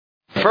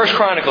1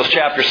 Chronicles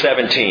chapter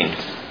 17.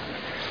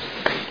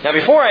 Now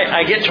before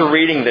I get to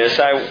reading this,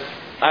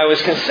 I was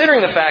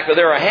considering the fact that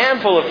there are a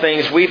handful of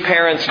things we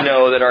parents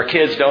know that our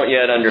kids don't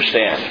yet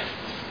understand.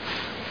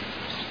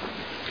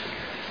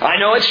 I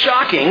know it's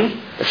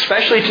shocking,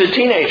 especially to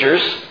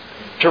teenagers,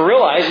 to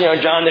realize,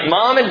 John, that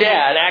mom and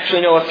dad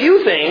actually know a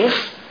few things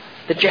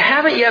that you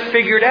haven't yet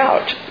figured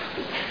out.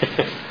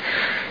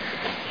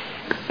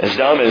 As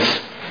dumb as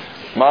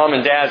mom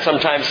and dad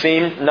sometimes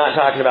seem, not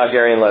talking about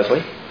Gary and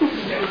Leslie.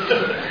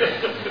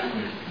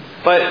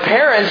 But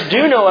parents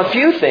do know a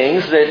few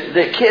things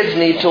that kids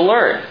need to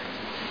learn.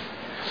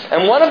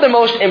 And one of the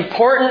most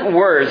important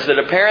words that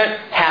a parent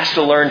has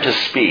to learn to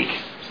speak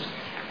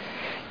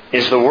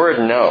is the word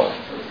no.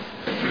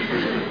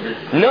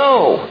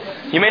 No.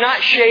 You may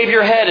not shave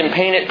your head and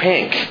paint it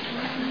pink.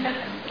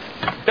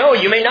 No,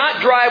 you may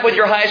not drive with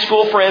your high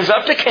school friends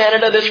up to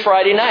Canada this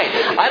Friday night.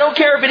 I don't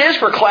care if it is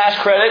for class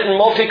credit and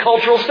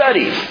multicultural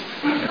studies.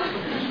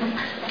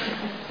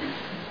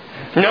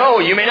 No,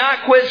 you may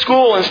not quit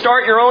school and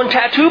start your own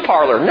tattoo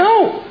parlor.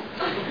 No.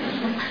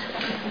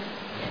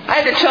 I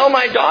had to tell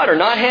my daughter,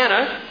 not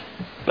Hannah,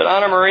 but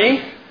Anna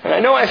Marie. And I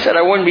know I said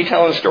I wouldn't be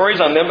telling stories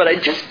on them, but I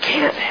just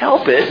can't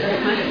help it.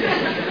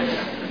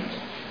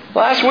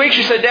 Last week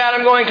she said, Dad,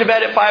 I'm going to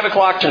bed at 5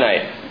 o'clock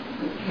tonight.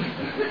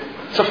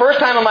 It's the first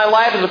time in my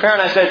life as a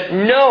parent I said,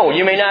 no,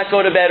 you may not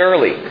go to bed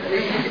early.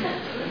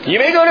 You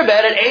may go to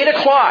bed at 8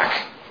 o'clock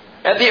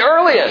at the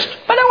earliest.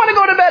 But I want to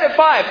go to bed at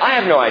 5. I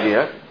have no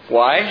idea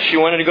why she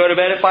wanted to go to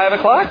bed at 5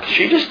 o'clock.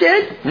 She just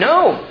did.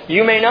 No,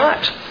 you may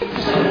not.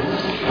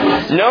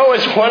 No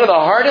is one of the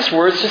hardest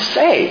words to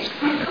say.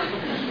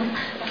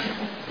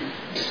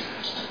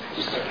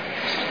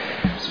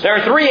 There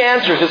are 3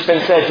 answers that's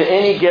been said to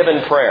any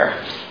given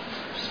prayer.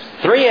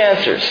 3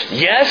 answers.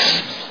 Yes,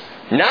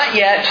 not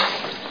yet,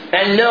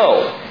 and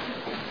no.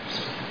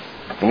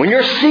 And when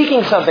you're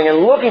seeking something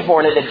and looking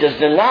for it, it does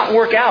not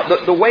work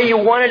out the way you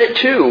wanted it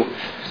to.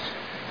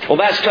 Well,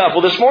 that's tough.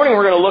 Well, this morning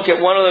we're going to look at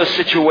one of those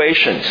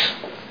situations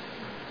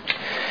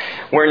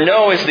where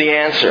no is the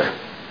answer.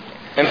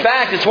 In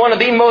fact, it's one of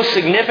the most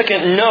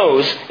significant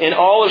no's in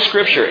all of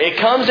Scripture. It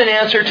comes in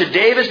answer to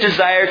David's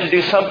desire to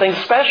do something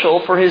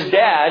special for his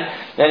dad,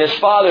 and his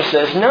father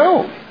says,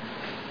 no,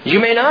 you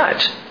may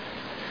not.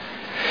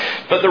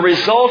 But the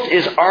result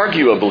is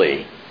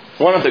arguably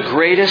one of the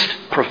greatest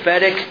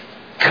prophetic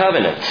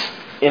covenants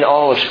in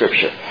all of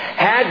Scripture.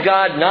 Had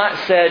God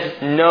not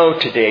said no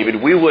to David,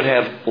 we would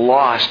have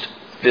lost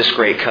this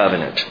great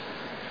covenant.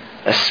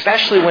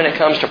 Especially when it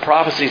comes to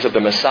prophecies of the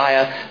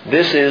Messiah,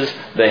 this is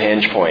the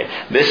hinge point.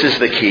 This is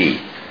the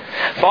key.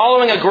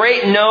 Following a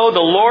great no, the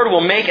Lord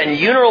will make a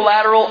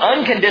unilateral,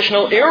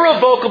 unconditional,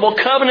 irrevocable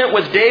covenant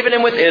with David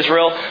and with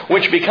Israel,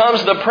 which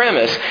becomes the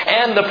premise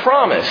and the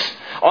promise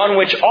on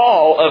which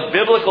all of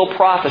biblical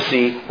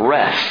prophecy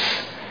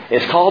rests.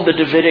 It's called the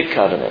Davidic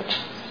covenant.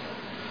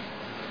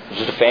 It's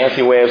just a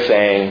fancy way of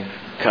saying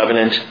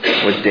covenant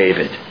with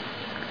David.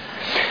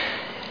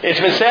 It's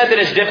been said that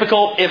it's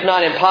difficult, if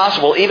not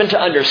impossible, even to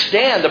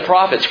understand the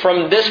prophets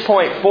from this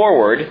point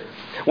forward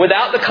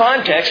without the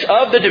context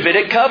of the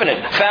Davidic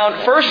covenant,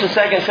 found first in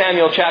 2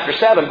 Samuel chapter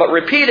 7, but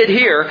repeated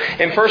here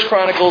in 1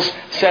 Chronicles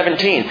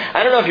 17.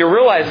 I don't know if you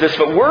realize this,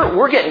 but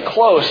we're getting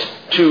close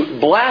to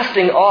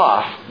blasting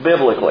off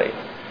biblically.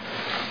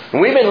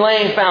 We've been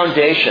laying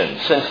foundation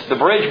since the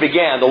bridge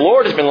began. The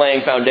Lord has been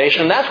laying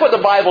foundation. And that's what the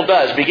Bible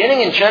does.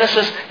 Beginning in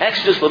Genesis,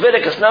 Exodus,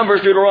 Leviticus,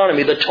 Numbers,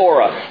 Deuteronomy, the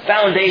Torah,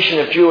 foundation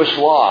of Jewish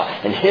law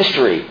and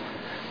history.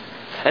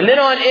 And then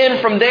on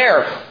in from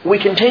there, we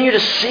continue to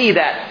see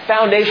that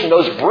foundation,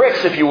 those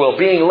bricks, if you will,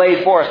 being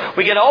laid for us.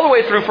 We get all the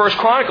way through 1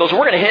 Chronicles.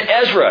 We're going to hit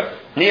Ezra,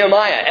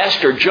 Nehemiah,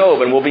 Esther,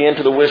 Job, and we'll be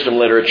into the wisdom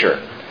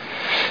literature.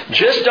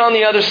 Just on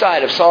the other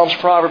side of Psalms,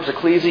 Proverbs,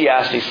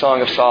 Ecclesiastes,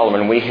 Song of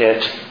Solomon, we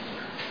hit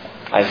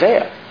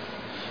Isaiah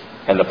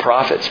and the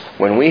prophets.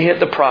 When we hit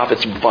the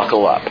prophets,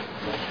 buckle up,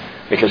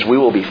 because we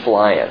will be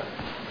flying.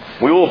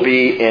 We will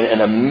be in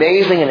an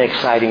amazing and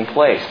exciting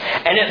place.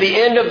 And at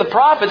the end of the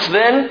prophets,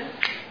 then,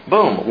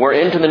 boom, we're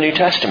into the New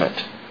Testament.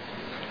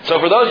 So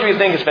for those of you who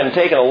think it's been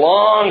taking a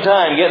long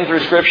time getting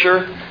through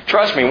Scripture,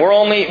 trust me,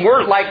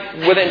 we're like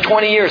within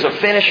 20 years of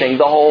finishing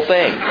the whole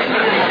thing.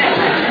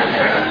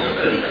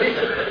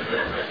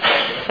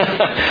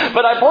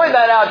 But I point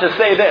that out to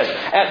say this.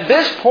 At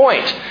this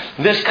point,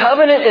 this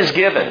covenant is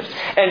given.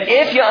 And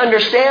if you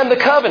understand the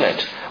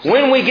covenant,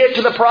 when we get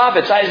to the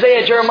prophets,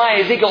 Isaiah,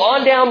 Jeremiah, Ezekiel,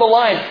 on down the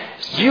line,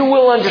 you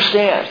will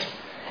understand.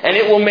 And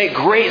it will make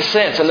great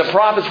sense. And the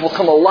prophets will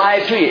come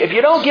alive to you. If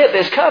you don't get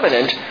this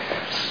covenant,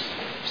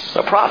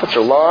 the prophets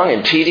are long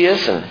and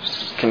tedious and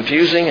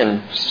confusing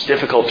and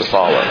difficult to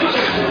follow.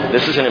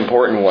 This is an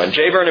important one.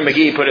 J. Vernon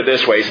McGee put it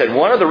this way. He said,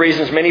 one of the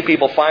reasons many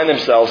people find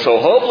themselves so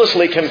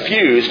hopelessly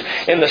confused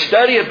in the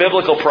study of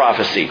biblical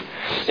prophecy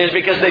is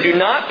because they do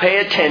not pay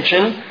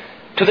attention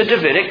to the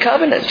Davidic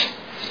covenant.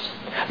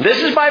 This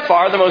is by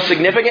far the most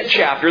significant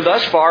chapter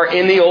thus far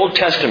in the Old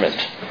Testament.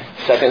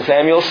 2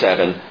 Samuel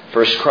 7,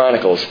 1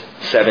 Chronicles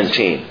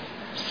 17.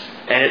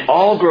 And it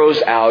all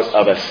grows out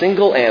of a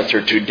single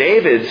answer to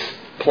David's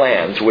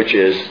plans, which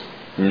is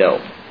No.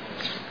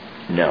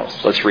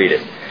 Let's read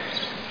it.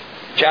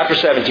 Chapter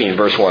 17,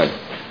 verse 1.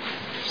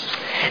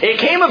 It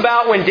came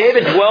about when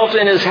David dwelt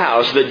in his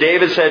house that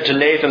David said to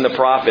Nathan the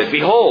prophet,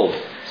 Behold,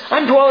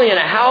 I'm dwelling in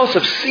a house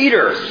of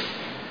cedar,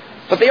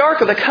 but the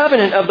ark of the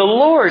covenant of the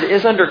Lord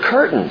is under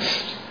curtains.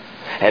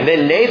 And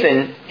then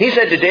Nathan, he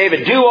said to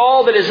David, Do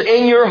all that is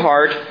in your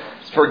heart,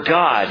 for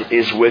God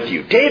is with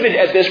you. David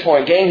at this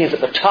point, gang, he's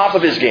at the top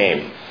of his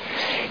game.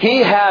 He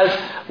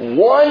has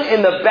won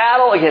in the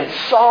battle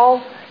against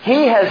Saul.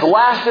 He has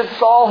lasted.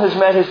 Saul has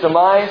met his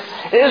demise.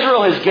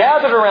 Israel has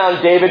gathered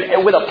around David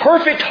and with a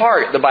perfect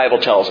heart, the Bible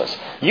tells us.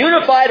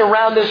 Unified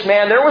around this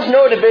man. There was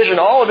no division.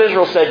 All of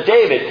Israel said,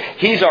 David,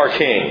 he's our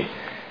king.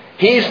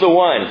 He's the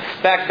one.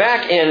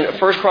 Back in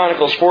 1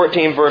 Chronicles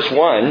 14, verse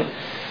 1,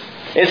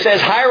 it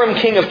says, Hiram,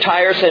 king of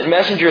Tyre, sent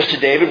messengers to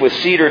David with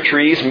cedar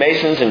trees,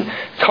 masons, and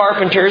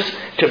carpenters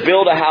to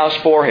build a house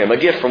for him, a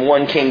gift from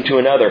one king to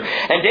another.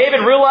 And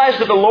David realized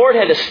that the Lord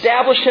had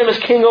established him as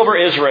king over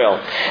Israel,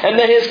 and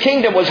that his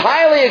kingdom was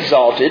highly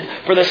exalted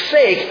for the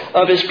sake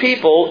of his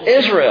people,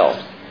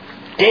 Israel.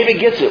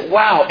 David gets it.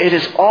 Wow, it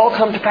has all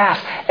come to pass.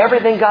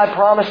 Everything God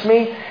promised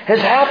me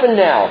has happened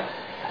now.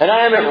 And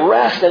I am at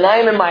rest, and I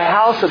am in my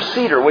house of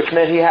cedar, which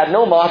meant he had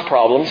no moth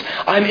problems.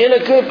 I'm in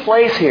a good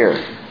place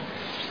here.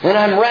 And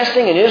I'm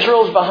resting, and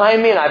Israel's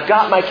behind me, and I've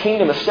got my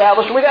kingdom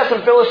established. We got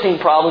some Philistine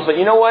problems, but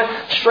you know what?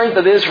 The strength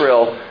of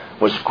Israel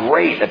was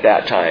great at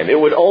that time. It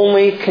would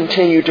only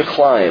continue to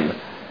climb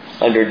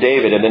under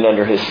David and then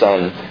under his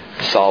son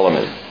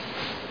Solomon.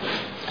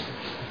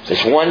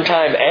 This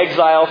one-time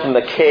exile from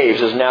the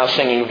caves is now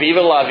singing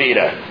Viva la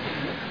Vida.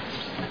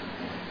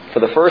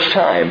 For the first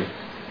time,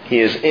 he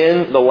is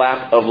in the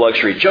lap of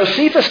luxury.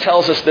 Josephus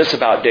tells us this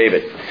about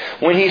David.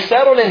 When he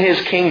settled in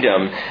his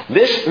kingdom,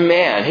 this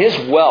man, his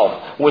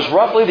wealth, was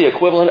roughly the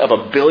equivalent of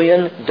 $1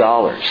 billion.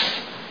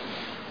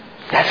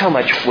 That's how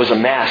much was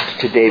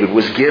amassed to David,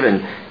 was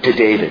given to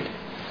David.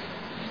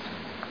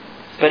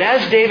 But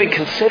as David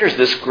considers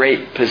this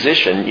great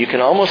position, you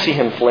can almost see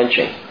him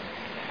flinching.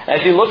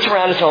 As he looks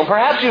around his home,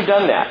 perhaps you've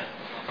done that.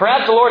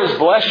 Perhaps the Lord has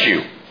blessed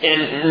you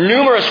in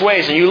numerous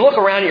ways, and you look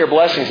around at your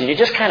blessings and you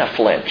just kind of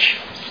flinch.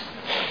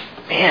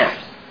 Man,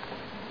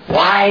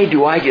 why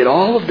do I get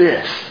all of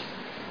this?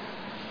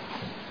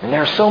 And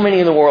there are so many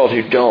in the world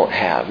who don't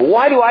have.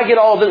 Why do I get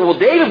all of this? Well,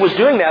 David was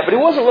doing that, but he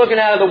wasn't looking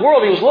out of the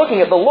world. He was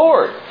looking at the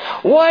Lord.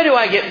 Why do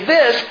I get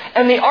this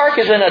and the ark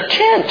is in a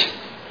tent?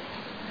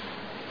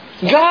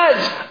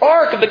 God's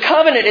ark of the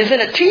covenant is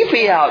in a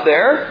teepee out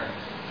there.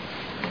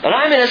 And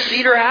I'm in a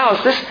cedar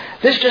house.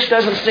 This just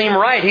doesn't seem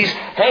right. He's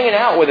hanging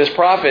out with his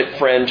prophet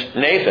friend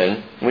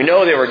Nathan. We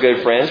know they were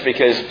good friends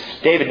because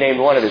David named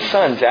one of his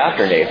sons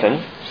after Nathan.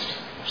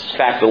 In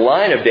fact, the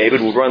line of David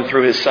will run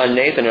through his son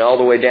Nathan and all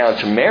the way down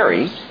to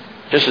Mary,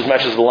 just as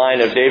much as the line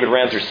of David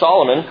ran through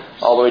Solomon,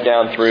 all the way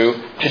down through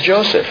to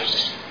Joseph.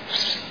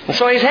 And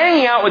so he's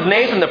hanging out with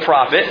Nathan the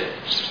prophet,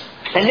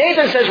 and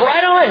Nathan says,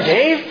 Right on,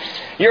 Dave.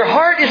 Your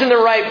heart is in the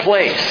right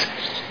place.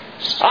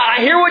 I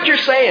hear what you're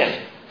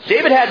saying.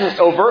 David hadn't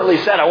overtly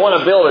said, I want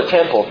to build a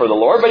temple for the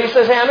Lord, but he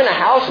says, Hey, I'm in a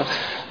house,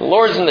 and the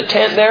Lord's in the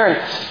tent there,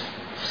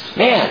 and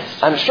man,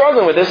 I'm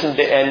struggling with this. And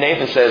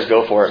Nathan says,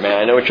 Go for it, man.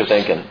 I know what you're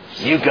thinking.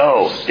 You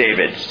go,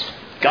 David.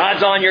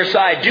 God's on your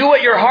side. Do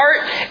what your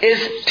heart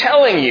is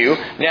telling you.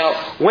 Now,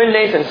 when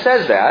Nathan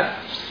says that,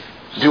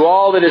 do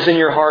all that is in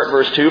your heart,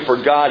 verse 2, for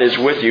God is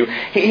with you.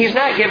 He's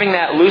not giving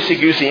that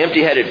loosey-goosey,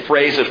 empty-headed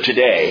phrase of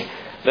today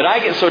that I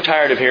get so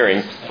tired of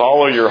hearing,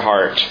 follow your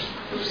heart.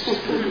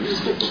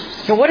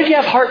 What if you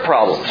have heart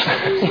problems?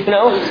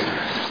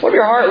 What if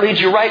your heart leads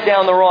you right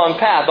down the wrong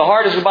path? The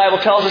heart, as the Bible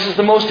tells us, is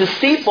the most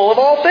deceitful of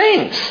all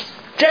things.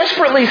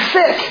 Desperately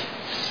sick.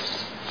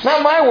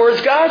 Not my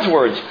words, God's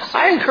words.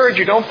 I encourage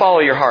you, don't follow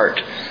your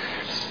heart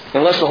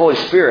unless the Holy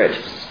Spirit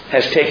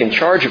has taken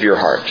charge of your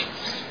heart.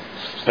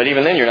 But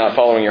even then, you're not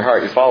following your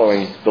heart. You're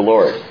following the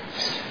Lord.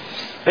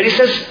 But he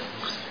says,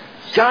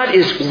 God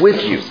is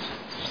with you.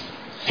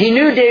 He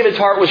knew David's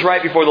heart was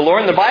right before the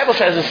Lord. And the Bible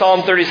says in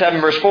Psalm 37,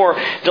 verse 4,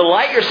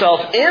 Delight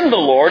yourself in the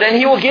Lord, and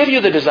He will give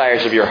you the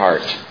desires of your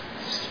heart.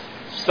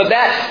 But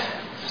that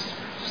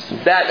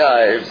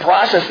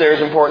process there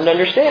is important to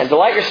understand.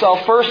 Delight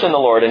yourself first in the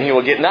Lord, and He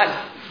will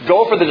not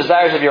go for the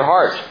desires of your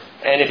heart.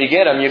 And if you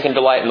get them, you can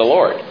delight in the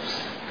Lord.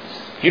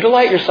 If you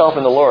delight yourself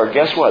in the Lord,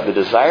 guess what? The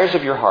desires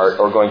of your heart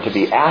are going to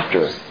be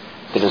after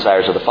the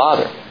desires of the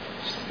Father,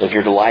 if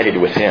you're delighted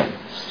with Him.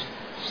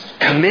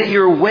 Commit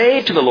your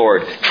way to the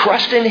Lord.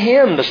 Trust in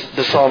Him,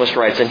 the psalmist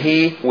writes, and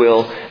He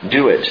will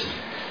do it.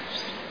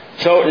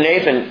 So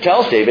Nathan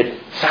tells David,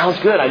 sounds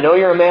good. I know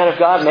you're a man of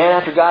God, man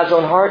after God's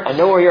own heart. I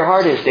know where your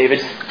heart is,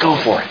 David. Go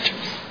for it.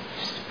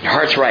 Your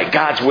heart's right.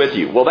 God's with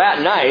you. Well,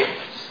 that night,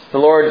 the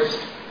Lord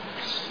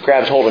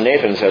grabs hold of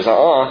Nathan and says,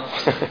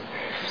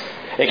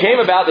 It came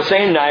about the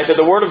same night that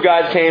the word of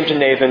God came to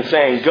Nathan,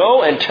 saying,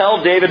 Go and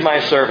tell David my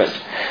servant,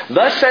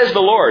 Thus says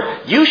the Lord,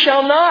 You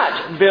shall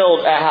not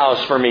build a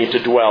house for me to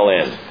dwell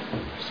in.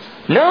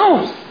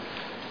 No.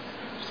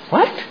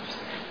 What?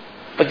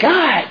 But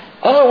God,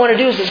 all I want to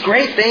do is this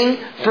great thing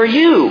for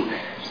you.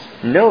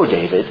 No,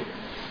 David.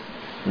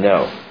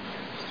 No.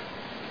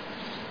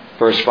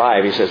 Verse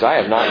 5, he says, I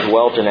have not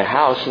dwelt in a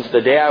house since the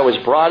day I was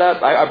brought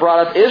up. I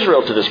brought up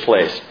Israel to this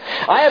place.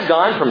 I have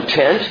gone from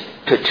tent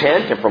to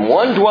tent and from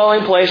one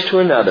dwelling place to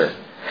another.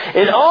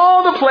 In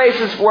all the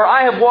places where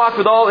I have walked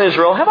with all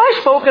Israel, have I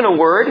spoken a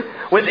word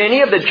with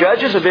any of the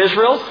judges of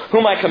Israel,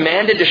 whom I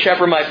commanded to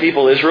shepherd my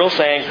people Israel,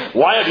 saying,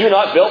 why have you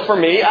not built for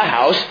me a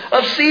house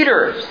of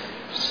cedar?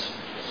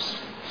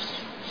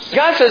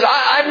 God says,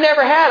 I've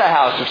never had a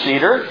house of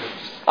cedar.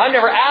 I've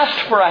never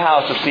asked for a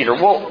house of cedar.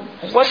 Well,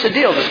 what's the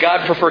deal? Does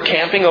God prefer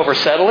camping over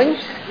settling?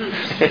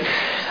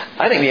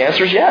 I think the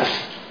answer is yes.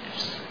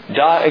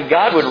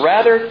 God would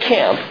rather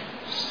camp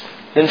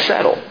than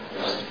settle.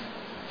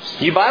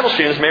 You Bible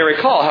students may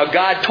recall how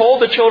God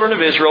told the children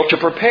of Israel to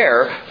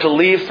prepare to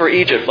leave for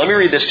Egypt. Let me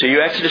read this to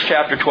you. Exodus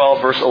chapter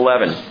 12, verse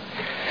 11.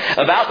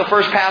 About the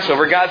first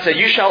Passover, God said,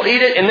 you shall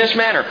eat it in this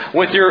manner,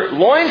 with your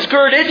loins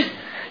girded,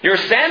 your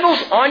sandals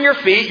on your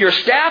feet, your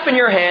staff in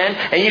your hand,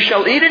 and you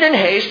shall eat it in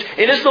haste.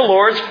 It is the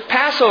Lord's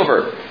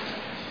Passover.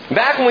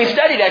 Back when we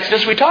studied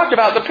Exodus, we talked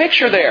about the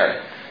picture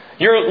there.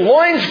 Your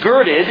loins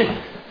girded,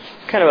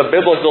 kind of a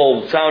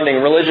biblical sounding,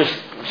 religious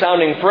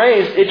sounding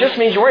phrase, it just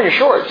means you're wearing your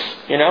shorts,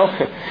 you know.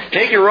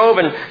 Take your robe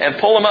and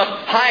pull them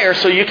up higher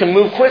so you can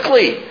move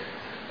quickly.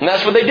 And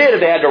that's what they did. If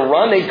they had to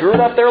run, they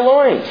girded up their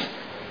loins.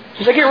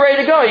 It's like you're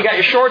ready to go. You got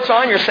your shorts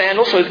on, your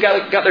sandals, so they've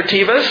got their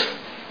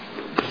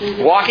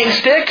tivas, walking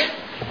stick.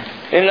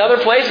 In another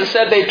place it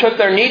said they took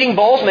their kneading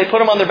bowls and they put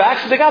them on their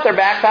backs. So they got their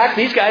backpack.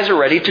 These guys are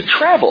ready to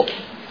travel.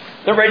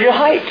 They're ready to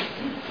hike.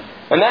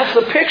 And that's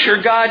the picture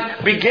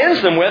God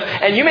begins them with.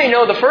 And you may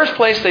know the first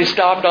place they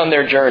stopped on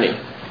their journey.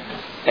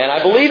 And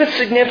I believe it's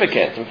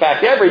significant. In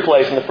fact, every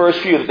place in the first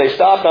few that they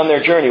stopped on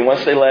their journey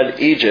once they left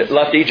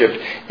Egypt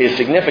is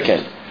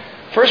significant.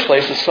 First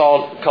place is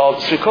called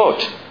Sukkot,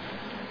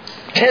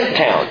 tent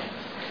town.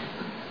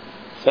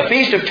 The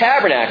Feast of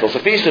Tabernacles, the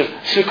Feast of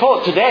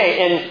Sukkot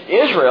today in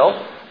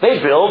Israel, they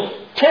build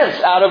tents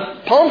out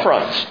of palm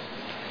fronds.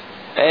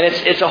 And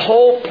it's a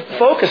whole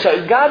focus.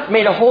 God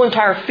made a whole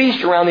entire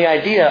feast around the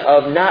idea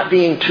of not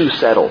being too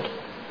settled,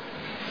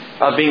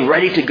 of being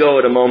ready to go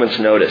at a moment's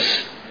notice.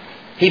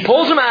 He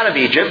pulls them out of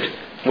Egypt,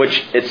 which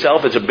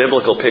itself is a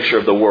biblical picture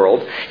of the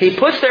world. He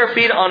puts their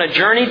feet on a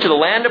journey to the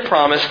land of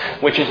promise,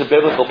 which is a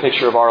biblical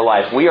picture of our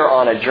life. We are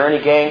on a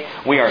journey, gang.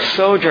 We are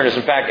sojourners.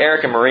 In fact,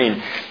 Eric and Maureen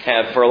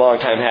have for a long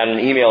time had an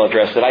email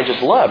address that I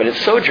just love, and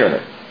it's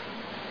Sojourner.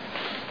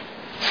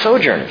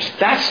 Sojourners.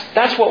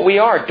 That's what we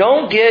are.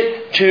 Don't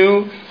get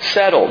too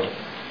settled.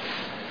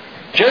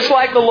 Just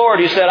like the Lord,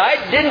 He said,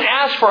 I didn't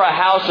ask for a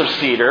house of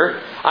cedar.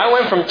 I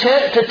went from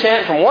tent to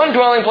tent, from one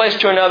dwelling place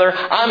to another.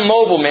 I'm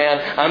mobile,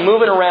 man. I'm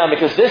moving around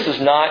because this is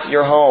not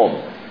your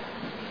home.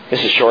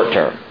 This is short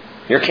term.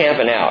 You're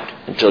camping out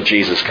until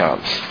Jesus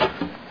comes.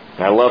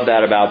 And I love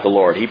that about the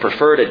Lord. He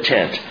preferred a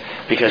tent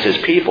because His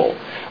people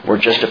were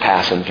just a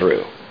passing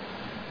through.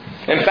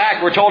 In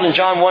fact, we're told in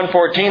John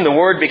 1:14, the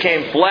Word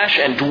became flesh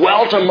and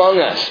dwelt among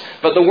us.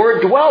 But the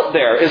word dwelt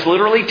there is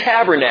literally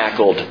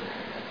tabernacled.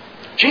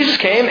 Jesus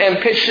came and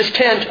pitched His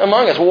tent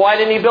among us. Well, why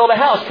didn't He build a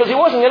house? Because He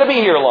wasn't going to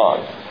be here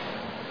long.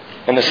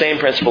 And the same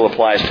principle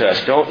applies to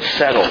us. Don't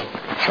settle,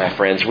 my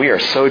friends. We are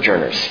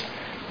sojourners.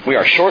 We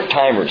are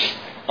short-timers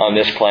on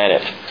this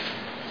planet.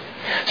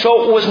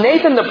 So was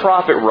Nathan the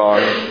prophet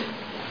wrong?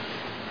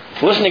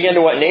 Listen again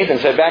to what Nathan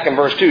said back in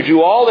verse 2.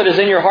 Do all that is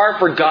in your heart,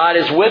 for God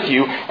is with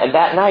you. And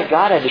that night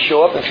God had to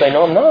show up and say,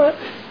 no, I'm not.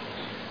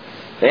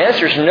 The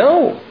answer is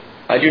no.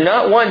 I do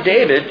not want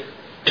David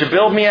to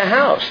build me a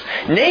house.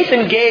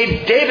 Nathan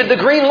gave David the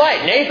green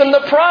light. Nathan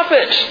the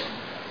prophet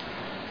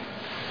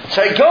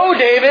said, go,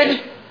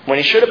 David, when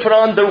he should have put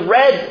on the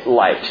red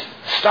light.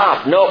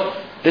 Stop. Nope.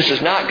 This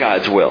is not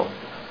God's will.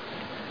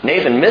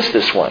 Nathan missed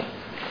this one.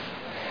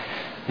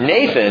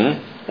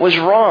 Nathan was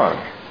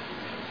wrong.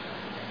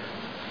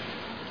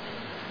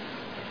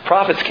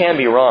 Prophets can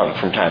be wrong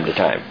from time to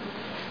time.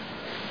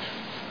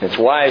 It's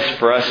wise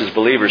for us as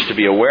believers to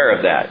be aware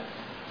of that.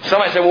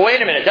 Somebody said, well,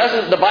 wait a minute.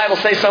 Doesn't the Bible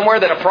say somewhere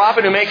that a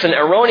prophet who makes an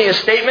erroneous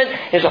statement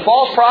is a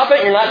false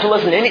prophet? You're not to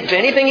listen to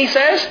anything he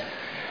says?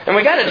 And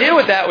we got to deal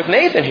with that with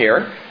Nathan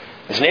here.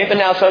 Is Nathan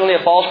now suddenly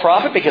a false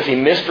prophet because he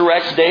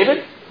misdirects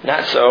David?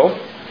 Not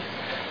so.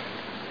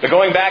 But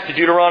going back to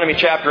Deuteronomy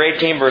chapter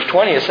 18, verse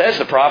 20, it says,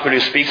 the prophet who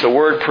speaks a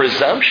word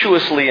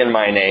presumptuously in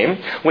my name,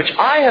 which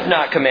I have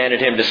not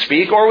commanded him to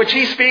speak, or which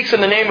he speaks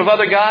in the name of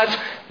other gods,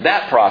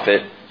 that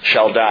prophet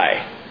shall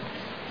die.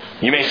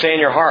 You may say in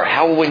your heart,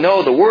 how will we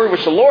know the word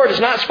which the Lord has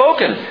not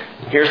spoken?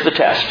 Here's the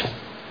test.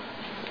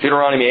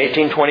 Deuteronomy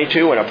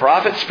 18:22, when a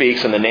prophet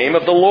speaks in the name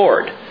of the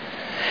Lord,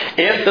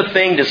 if the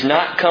thing does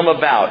not come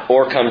about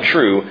or come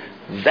true,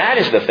 that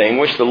is the thing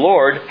which the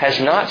Lord has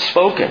not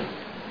spoken.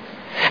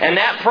 And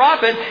that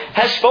prophet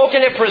has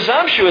spoken it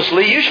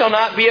presumptuously, you shall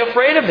not be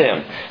afraid of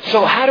him.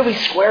 So how do we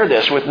square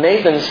this with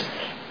Nathan's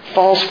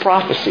false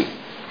prophecy?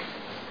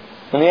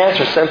 And the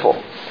answer is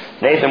simple.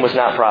 Nathan was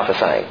not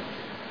prophesying.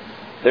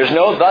 There's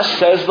no thus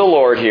says the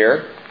Lord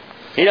here.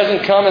 He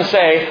doesn't come and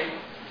say,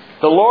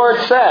 the Lord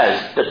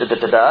says,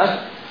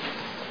 da-da-da-da-da.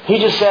 He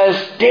just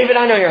says, David,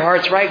 I know your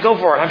heart's right. Go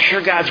for it. I'm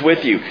sure God's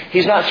with you.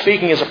 He's not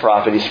speaking as a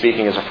prophet. He's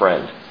speaking as a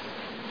friend.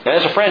 And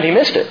as a friend, he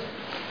missed it.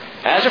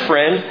 As a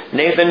friend,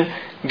 Nathan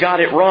got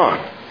it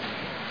wrong.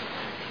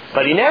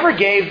 But he never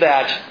gave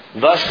that,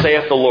 thus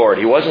saith the Lord.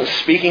 He wasn't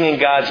speaking in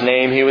God's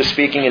name. He was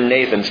speaking in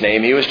Nathan's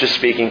name. He was just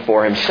speaking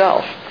for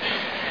himself.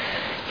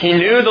 He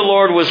knew the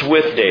Lord was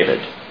with David.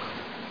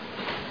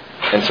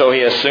 And so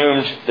he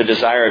assumed the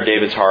desire of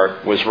David's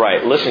heart was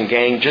right. Listen,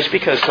 gang, just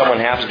because someone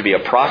happens to be a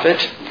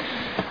prophet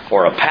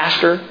or a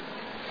pastor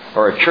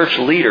or a church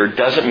leader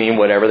doesn't mean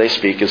whatever they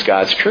speak is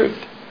God's truth.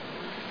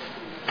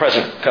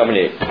 Present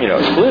company,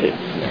 excluded.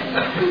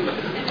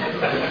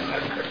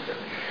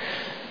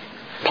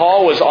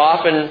 Paul was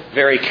often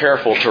very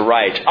careful to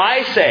write,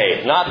 I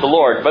say, not the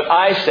Lord, but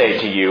I say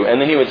to you. And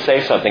then he would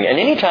say something. And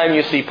anytime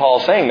you see Paul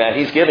saying that,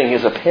 he's giving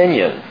his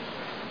opinion.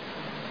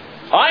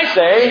 I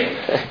say,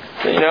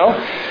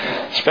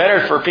 it's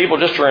better for people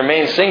just to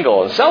remain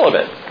single and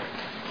celibate.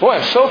 Boy,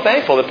 I'm so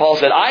thankful that Paul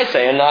said, I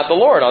say, and not the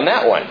Lord on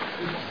that one.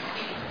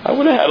 I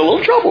would have had a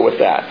little trouble with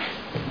that.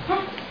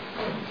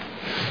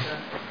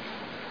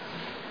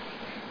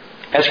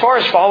 As far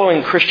as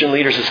following Christian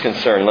leaders is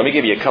concerned, let me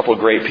give you a couple of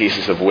great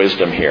pieces of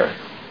wisdom here.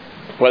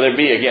 Whether it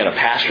be, again, a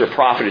pastor, a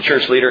prophet, a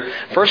church leader.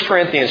 1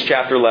 Corinthians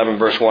chapter 11,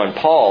 verse 1,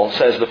 Paul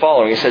says the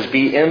following. He says,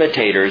 be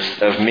imitators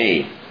of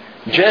me,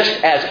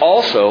 just as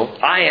also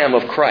I am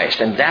of Christ.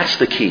 And that's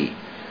the key.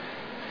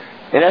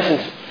 In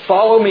essence,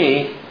 follow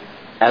me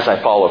as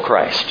I follow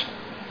Christ.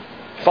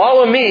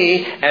 Follow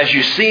me as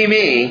you see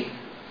me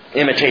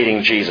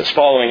imitating Jesus,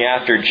 following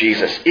after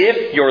Jesus.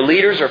 If your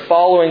leaders are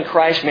following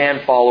Christ,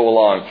 man, follow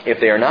along. If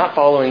they are not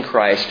following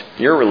Christ,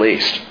 you're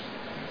released.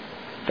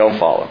 Don't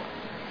follow.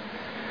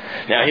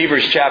 Now,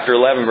 Hebrews chapter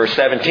 11, verse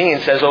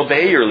 17 says,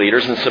 obey your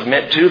leaders and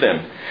submit to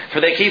them,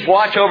 for they keep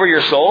watch over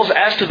your souls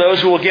as to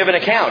those who will give an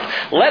account.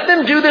 Let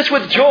them do this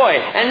with joy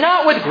and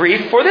not with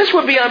grief, for this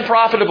would be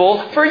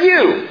unprofitable for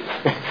you.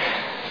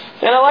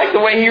 And I like the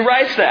way he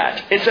writes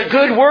that. It's a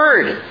good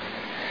word.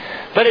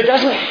 But it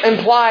doesn't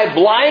imply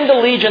blind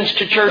allegiance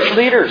to church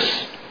leaders.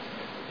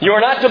 You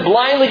are not to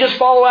blindly just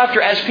follow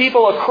after, as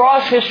people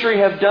across history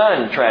have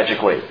done,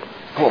 tragically.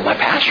 Well, my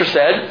pastor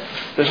said,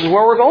 this is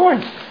where we're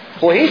going.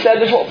 Well, he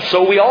said this.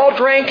 So we all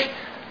drank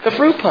the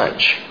fruit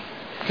punch,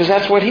 because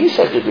that's what he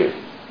said to do.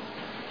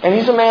 And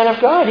he's a man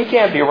of God. He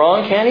can't be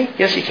wrong, can he?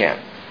 Yes, he can.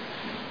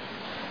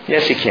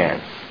 Yes, he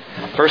can.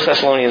 1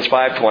 Thessalonians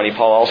 5:20,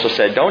 Paul also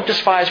said, don't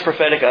despise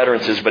prophetic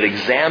utterances, but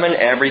examine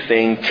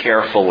everything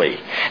carefully.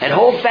 And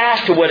hold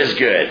fast to what is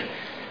good.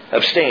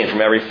 Abstain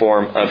from every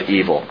form of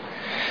evil.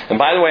 And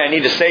by the way, I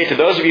need to say to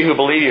those of you who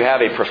believe you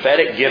have a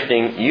prophetic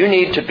gifting, you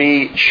need to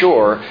be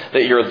sure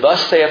that your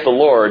thus saith the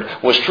Lord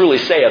was truly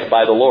saith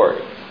by the Lord.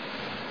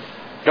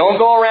 Don't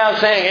go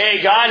around saying,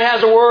 hey, God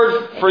has a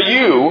word for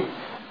you,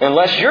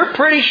 unless you're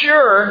pretty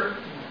sure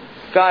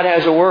God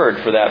has a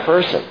word for that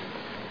person.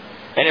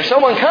 And if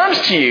someone comes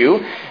to you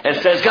and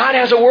says, God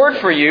has a word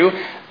for you,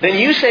 then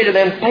you say to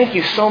them, thank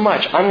you so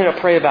much. I'm going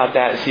to pray about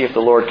that and see if the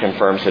Lord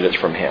confirms that it's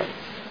from Him.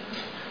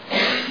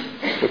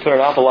 We put an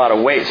awful lot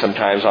of weight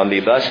sometimes on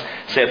the thus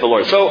saith the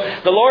Lord. So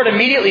the Lord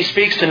immediately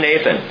speaks to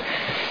Nathan.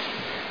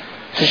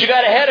 Since you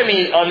got ahead of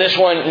me on this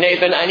one,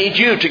 Nathan, I need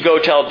you to go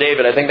tell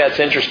David. I think that's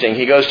interesting.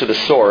 He goes to the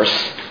source.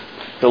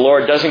 The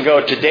Lord doesn't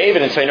go to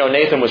David and say, no,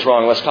 Nathan was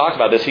wrong. Let's talk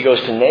about this. He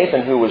goes to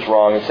Nathan, who was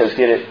wrong, and says,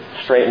 get it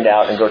straightened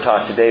out and go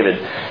talk to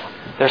David.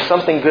 There's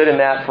something good in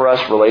that for us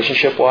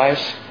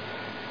relationship-wise.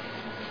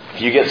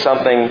 If you get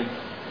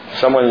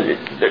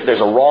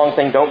there's a wrong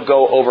thing, don't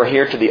go over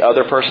here to the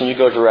other person. You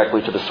go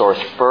directly to the source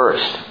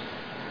first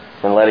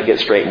and let it get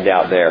straightened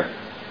out there.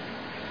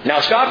 Now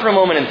stop for a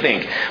moment and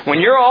think. When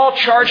you're all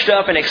charged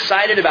up and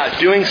excited about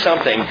doing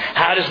something,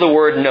 how does the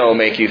word no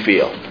make you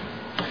feel?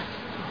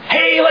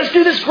 Hey, let's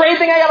do this great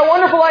thing. I got a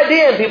wonderful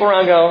idea. And people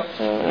around go,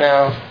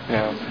 no.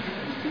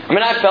 I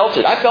mean, I felt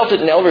it. I felt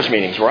it in elders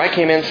meetings where I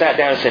came in, sat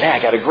down, and said, hey, I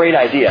got a great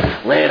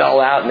idea. Lay it all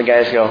out. And the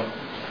guys go,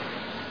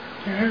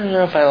 I don't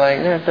know if I like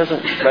that. It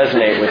doesn't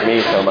resonate with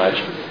me so much.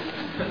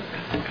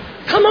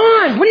 Come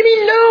on. What do you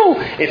mean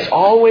no? It's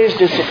always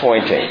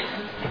disappointing.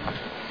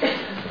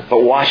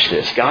 But watch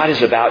this. God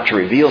is about to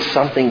reveal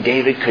something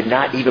David could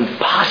not even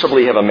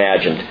possibly have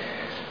imagined.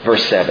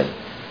 Verse 7.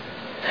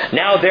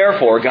 Now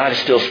therefore, God is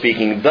still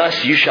speaking,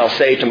 thus you shall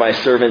say to my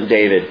servant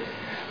David,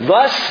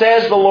 thus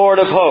says the Lord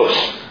of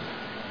hosts.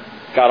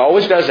 God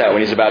always does that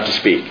when He's about to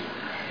speak.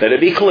 Let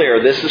it be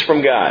clear, this is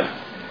from God.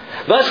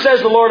 Thus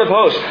says the Lord of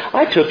hosts,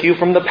 I took you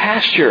from the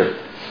pasture,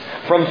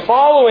 from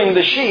following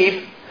the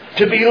sheep,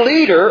 to be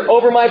leader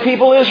over my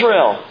people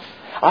Israel.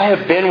 I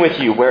have been with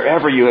you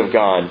wherever you have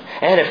gone,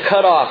 and have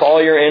cut off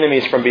all your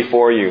enemies from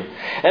before you.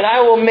 And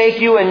I will make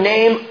you a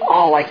name,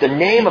 like the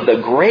name of the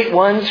great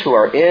ones who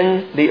are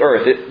in the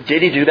earth.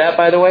 Did He do that,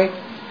 by the way?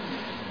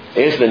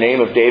 Is the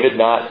name of David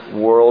not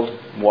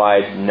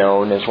worldwide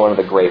known as one of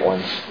the great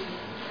ones?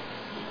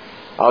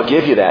 I'll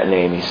give you that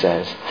name, He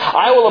says.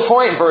 I will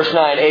appoint, verse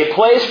 9, a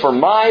place for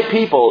my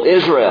people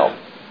Israel.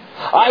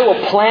 I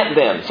will plant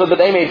them so that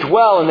they may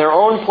dwell in their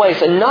own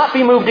place and not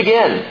be moved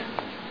again.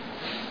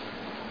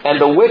 and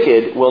the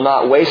wicked will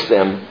not waste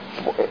them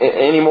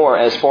anymore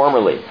as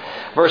formerly.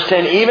 Verse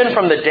 10, even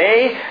from the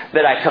day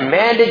that I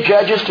commanded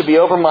judges to be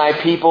over my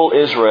people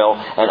Israel,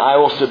 and I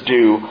will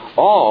subdue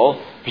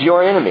all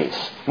your enemies.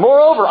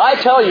 Moreover, I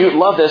tell you,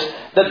 love this,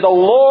 that the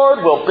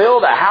Lord will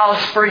build a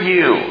house for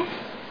you.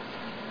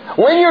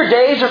 When your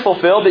days are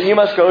fulfilled that you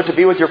must go to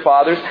be with your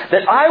fathers,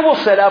 that I will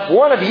set up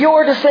one of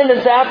your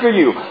descendants after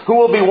you, who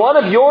will be one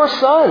of your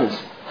sons.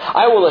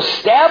 I will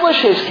establish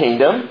his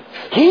kingdom.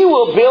 He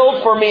will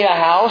build for me a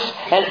house,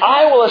 and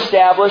I will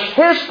establish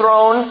his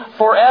throne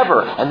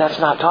forever. And that's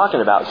not talking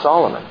about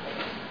Solomon.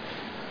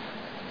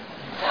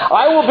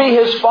 I will be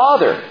his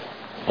father,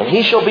 and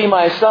he shall be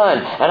my son,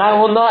 and I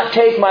will not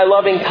take my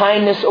loving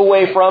kindness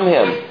away from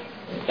him,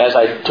 as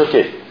I took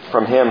it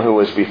from him who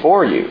was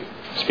before you,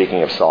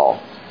 speaking of Saul.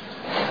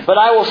 But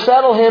I will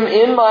settle him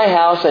in my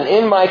house and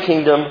in my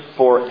kingdom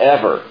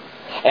forever,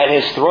 and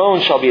his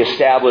throne shall be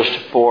established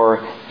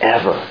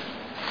forever.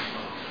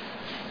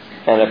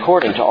 And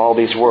according to all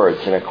these words,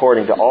 and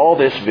according to all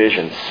this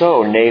vision,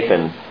 so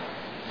Nathan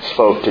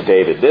spoke to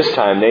David. This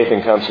time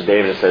Nathan comes to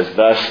David and says,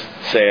 "Thus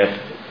saith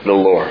the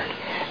Lord."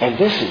 And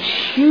this is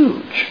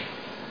huge.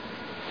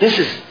 This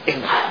is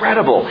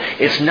incredible.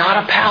 It's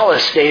not a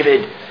palace,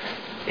 David.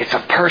 It's a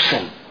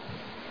person.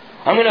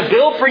 I'm going to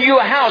build for you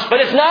a house,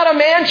 but it's not a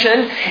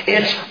mansion.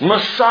 It's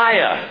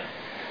Messiah.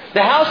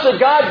 The house that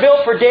God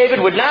built for David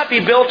would not be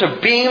built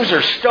of beams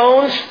or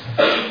stones,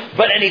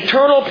 but an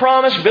eternal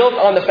promise built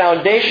on the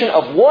foundation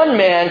of one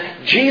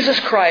man, Jesus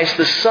Christ,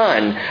 the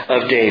Son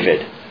of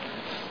David.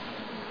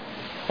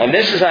 And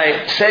this, as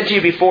I said to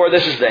you before,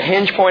 this is the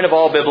hinge point of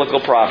all biblical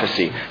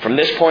prophecy from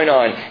this point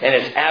on, and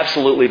it's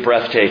absolutely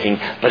breathtaking,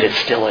 but it's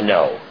still a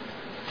no.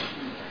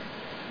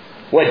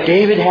 What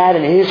David had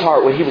in his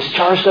heart, what he was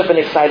charged up and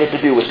excited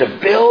to do, was to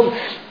build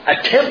a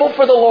temple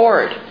for the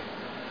Lord.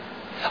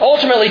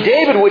 Ultimately,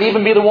 David would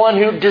even be the one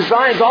who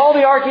designs all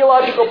the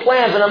archaeological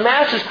plans and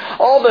amasses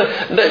all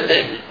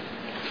the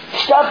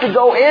stuff to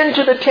go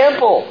into the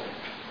temple,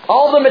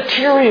 all the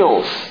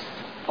materials,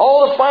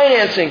 all the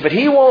financing, but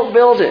he won't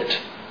build it.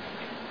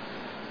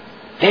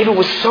 David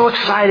was so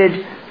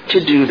excited to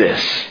do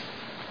this.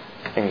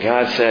 And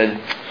God said,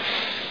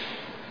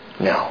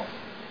 "No.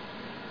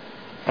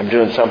 I'm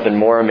doing something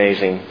more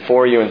amazing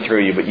for you and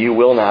through you, but you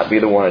will not be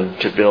the one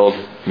to build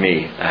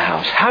me a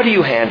house." How do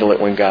you handle it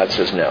when God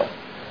says no?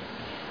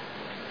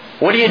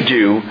 What do you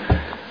do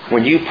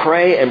when you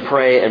pray and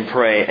pray and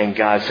pray and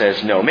God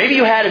says no? Maybe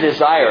you had a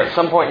desire at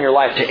some point in your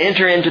life to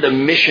enter into the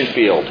mission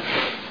field.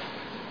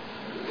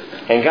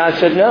 And God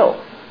said no.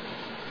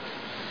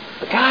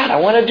 But God, I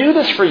want to do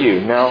this for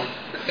you. No,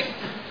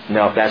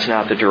 that's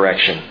not the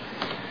direction.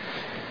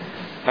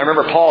 I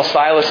remember Paul,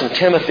 Silas, and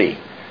Timothy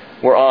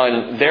were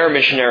on their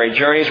missionary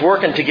journeys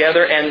working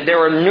together, and there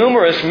were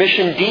numerous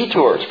mission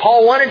detours.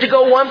 Paul wanted to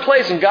go one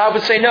place and God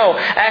would say no.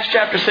 Acts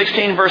chapter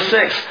 16 verse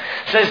 6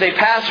 says they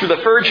passed through the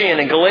Phrygian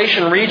and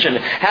Galatian region,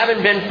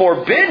 having been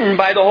forbidden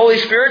by the Holy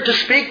Spirit to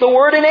speak the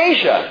word in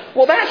Asia.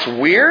 Well, that's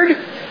weird.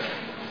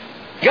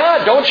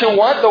 God, don't you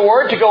want the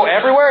word to go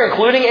everywhere,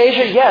 including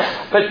Asia? Yes,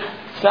 but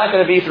it's not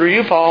going to be through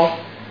you, Paul.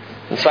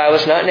 And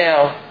Silas, not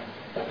now.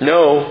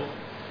 No,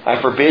 I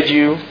forbid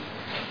you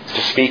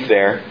to speak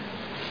there.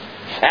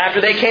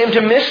 After they came to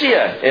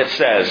Mysia, it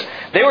says,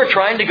 they were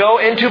trying to go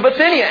into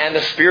Bithynia, and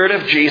the Spirit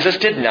of Jesus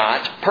did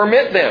not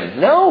permit them.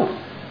 No.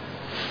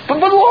 But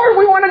Lord,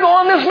 we want to go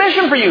on this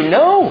mission for you.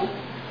 No.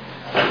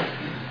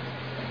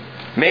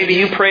 Maybe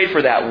you prayed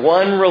for that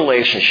one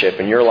relationship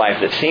in your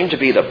life that seemed to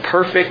be the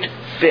perfect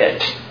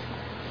fit.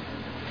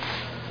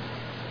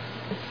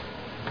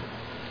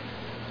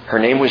 Her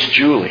name was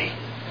Julie.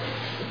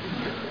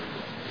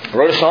 I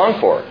wrote a song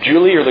for her.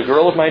 Julie, you're the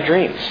girl of my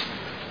dreams.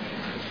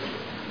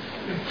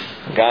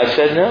 God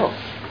said no.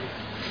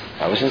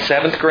 I was in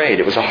 7th grade.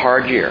 It was a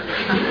hard year.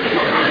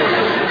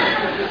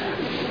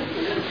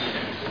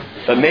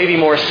 But maybe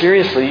more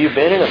seriously, you've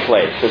been in a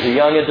place as a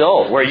young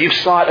adult where you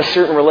sought a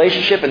certain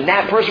relationship and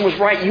that person was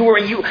right.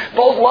 You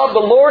both loved the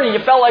Lord and you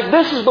felt like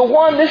this is the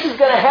one, this is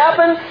going to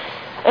happen.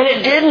 And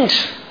it didn't.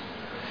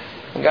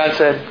 And God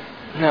said,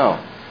 no.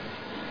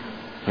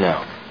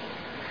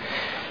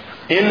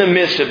 In the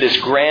midst of this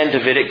grand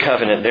Davidic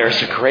covenant,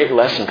 there's a great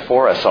lesson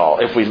for us all.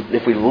 If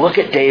we look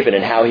at David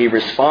and how he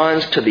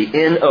responds to the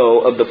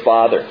N-O of the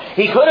Father.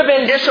 He could have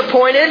been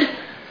disappointed.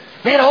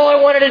 Man, all I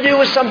wanted to do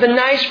was something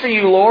nice for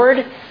you,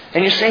 Lord.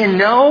 And you're saying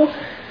no?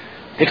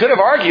 He could have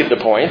argued the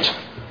point.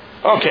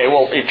 Okay,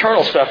 well,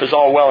 eternal stuff is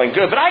all well and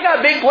good, but I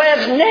got big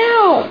plans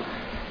now.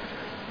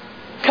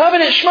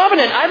 Covenant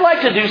schmovenant, I'd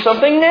like to do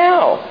something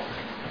now.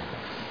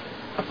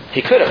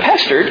 He could have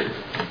pestered.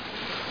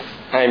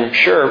 I'm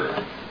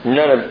sure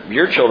none of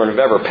your children have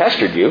ever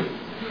pestered you.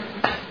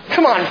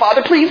 Come on,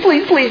 Father, please.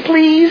 Let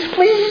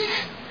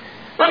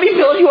me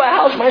build you a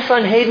house. My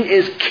son Hayden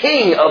is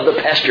king of the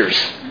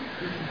pesters.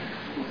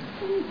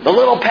 The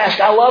little pest,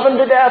 I love him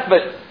to death,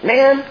 but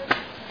man,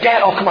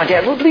 Dad, oh come on,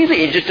 Dad, please.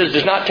 He just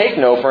does not take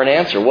no for an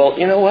answer. Well,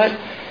 you know what?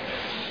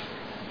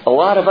 A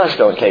lot of us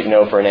don't take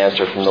no for an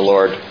answer from the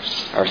Lord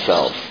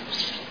ourselves.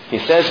 He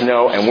says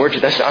no, and we're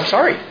just, I'm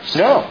sorry,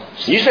 no.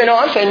 You say no,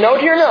 I'm saying no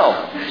to your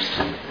no.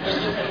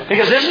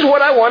 Because this is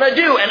what I want to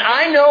do, and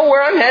I know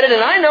where I'm headed,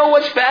 and I know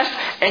what's best.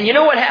 And you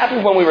know what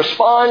happens when we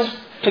respond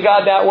to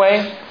God that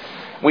way?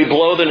 We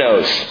blow the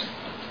nose.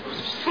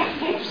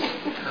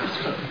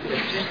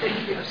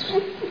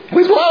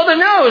 We blow the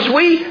nose.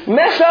 We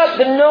mess up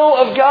the no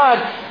of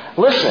God.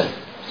 Listen,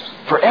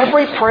 for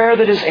every prayer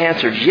that is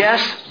answered,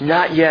 yes,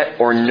 not yet,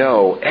 or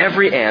no,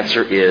 every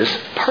answer is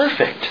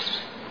perfect.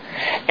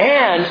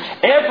 And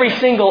every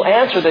single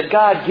answer that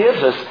God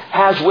gives us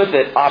has with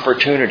it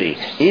opportunity,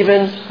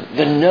 even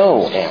the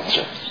no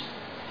answer.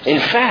 In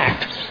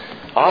fact,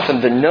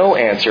 often the no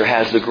answer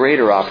has the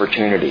greater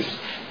opportunity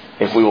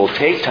if we will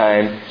take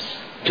time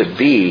to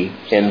be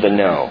in the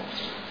no.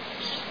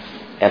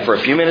 And for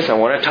a few minutes I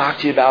want to talk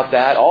to you about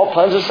that, all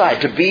puns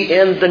aside, to be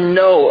in the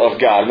no of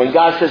God. When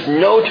God says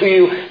no to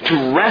you,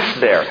 to rest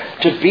there,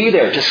 to be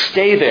there, to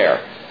stay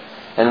there,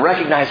 and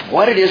recognize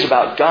what it is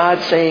about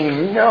God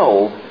saying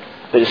no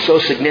that is so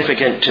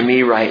significant to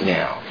me right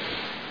now.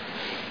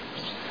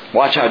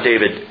 Watch how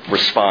David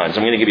responds.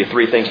 I'm going to give you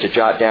 3 things to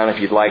jot down if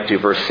you'd like to.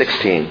 Verse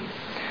 16.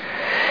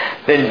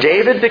 Then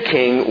David the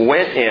king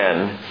went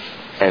in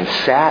and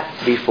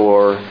sat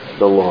before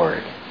the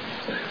Lord.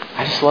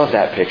 I just love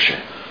that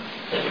picture.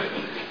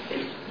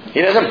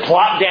 He doesn't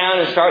plop down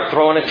and start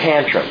throwing a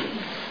tantrum.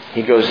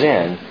 He goes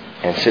in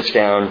and sits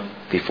down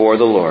before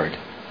the Lord.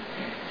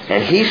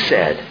 And he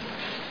said,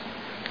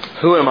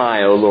 "Who am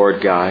I, O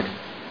Lord God?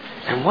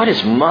 And what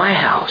is my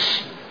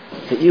house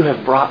that you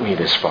have brought me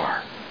this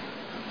far?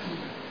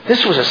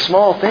 This was a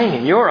small thing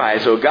in your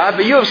eyes, O God,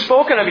 but you have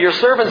spoken of your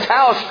servant's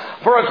house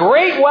for a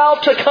great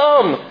while to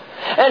come,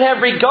 and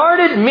have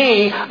regarded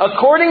me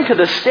according to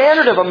the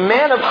standard of a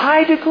man of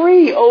high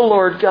degree, O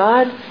Lord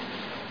God.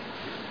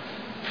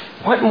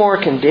 What more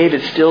can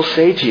David still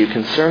say to you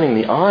concerning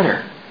the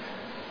honor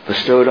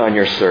bestowed on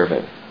your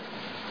servant?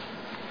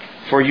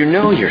 For you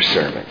know your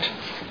servant."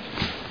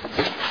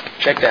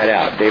 Check that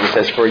out. David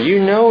says, "For you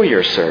know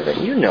your servant."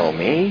 You know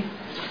me.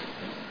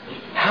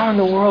 How in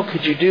the world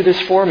could you do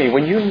this for me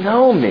when you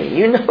know me?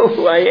 You know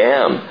who I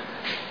am.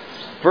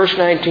 Verse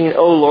 19,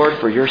 "O Lord,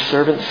 for your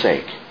servant's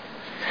sake,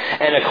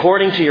 and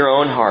according to your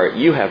own heart,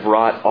 you have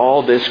wrought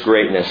all this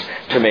greatness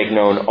to make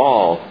known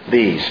all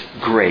these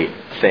great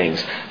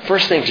things."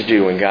 First thing to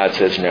do when God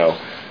says no,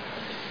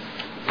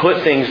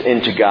 put things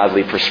into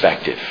godly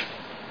perspective.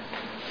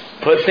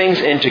 Put things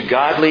into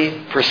godly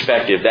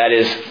perspective. That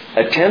is,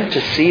 attempt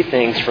to see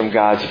things from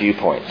God's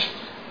viewpoint.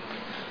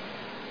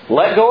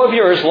 Let go of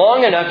yours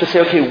long enough to say,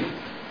 okay,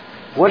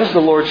 what does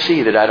the Lord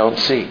see that I don't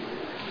see?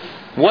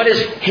 What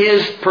is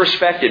His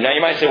perspective? Now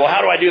you might say, well,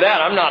 how do I do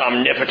that? I'm not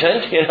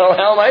omnipotent.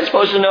 How am I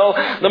supposed to know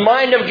the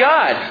mind of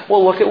God?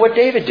 Well, look at what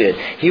David did.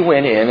 He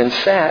went in and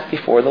sat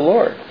before the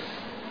Lord.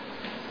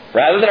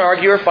 Rather than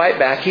argue or fight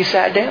back, he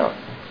sat down.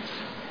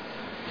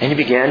 And he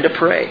began to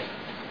pray.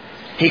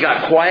 He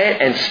got quiet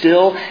and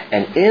still,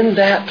 and in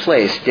that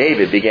place,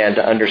 David began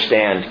to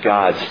understand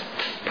God's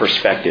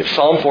perspective.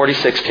 Psalm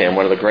 46:10,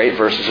 one of the great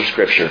verses of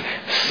Scripture.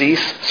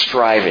 "Cease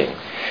striving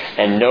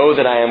and know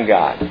that I am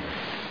God."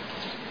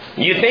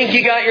 You think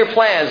you got your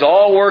plans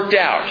all worked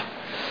out.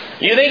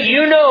 You think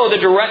you know the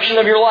direction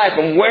of your life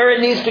and where it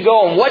needs to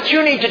go and what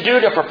you need to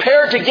do to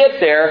prepare to get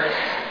there.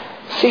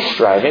 Cease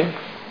striving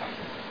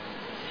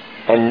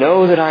and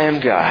know that I am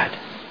God.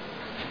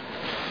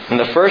 And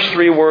the first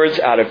 3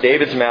 words out of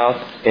David's mouth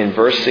in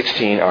verse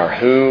 16 are,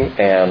 "Who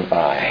am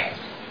I?"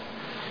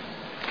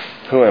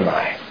 Who am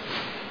I?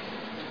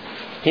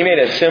 He made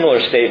a similar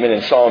statement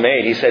in Psalm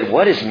 8. He said,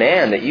 "What is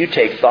man that you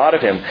take thought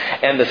of him,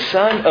 and the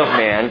son of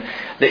man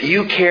that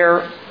you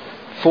care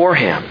for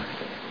him?"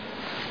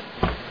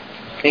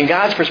 In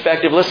God's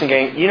perspective, listen,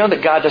 gang, you know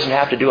that God doesn't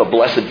have to do a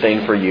blessed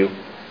thing for you.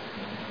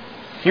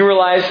 You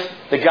realize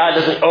that God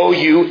doesn't owe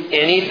you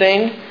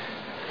anything?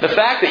 The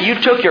fact that you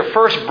took your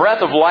first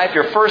breath of life,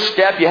 your first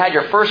step, you had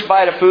your first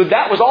bite of food,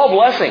 that was all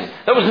blessing.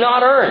 That was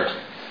not earned.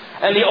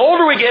 And the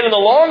older we get and the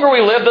longer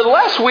we live, the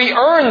less we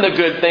earn the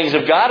good things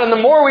of God, and the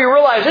more we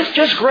realize it's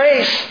just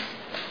grace.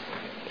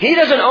 He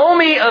doesn't owe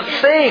me a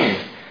thing.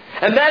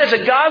 And that is a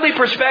godly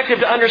perspective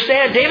to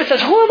understand. David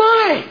says, "Who am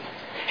I?"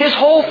 His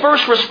whole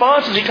first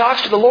response as he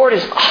talks to the Lord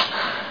is,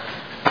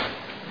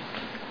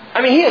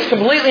 he has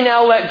completely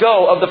now let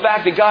go of the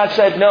fact that God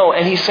said no,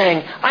 and he's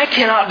saying, "I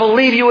cannot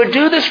believe you would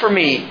do this for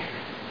me,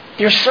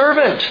 your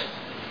servant."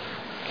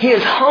 He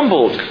is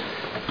humbled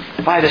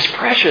by this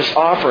precious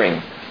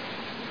offering,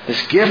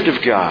 this gift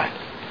of God.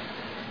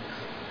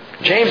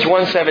 James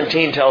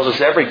 1:17 tells us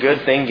every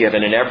good thing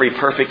given and every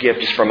perfect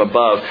gift is from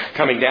above,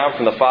 coming down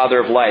from the Father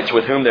of lights,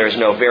 with whom there is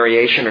no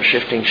variation or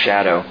shifting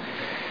shadow.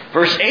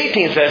 Verse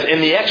 18 says,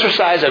 "In the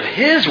exercise of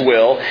His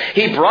will,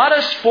 He brought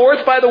us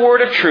forth by the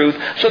word of truth,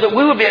 so that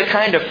we would be a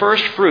kind of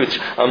first fruits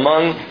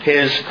among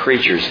His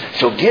creatures."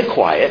 So get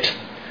quiet,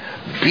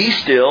 be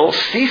still,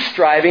 cease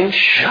striving,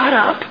 shut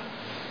up,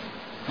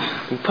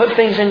 and put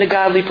things into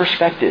godly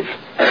perspective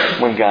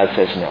when God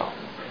says no.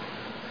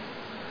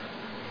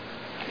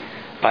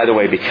 By the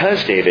way,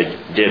 because David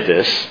did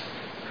this,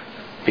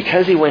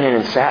 because he went in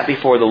and sat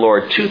before the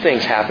Lord, two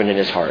things happened in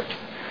his heart.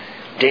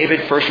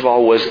 David, first of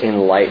all, was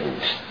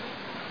enlightened.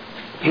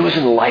 He was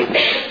enlightened.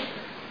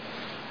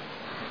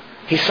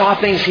 He saw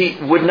things he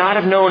would not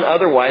have known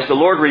otherwise. The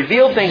Lord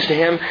revealed things to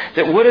him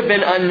that would have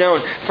been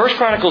unknown. 1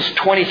 Chronicles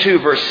 22,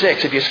 verse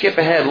 6. If you skip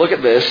ahead, look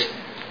at this.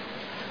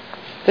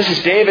 This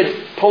is David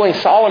pulling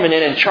Solomon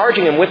in and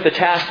charging him with the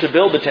task to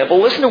build the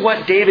temple. Listen to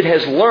what David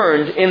has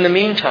learned in the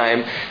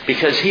meantime,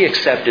 because he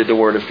accepted the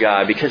Word of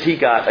God, because he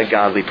got a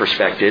godly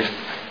perspective.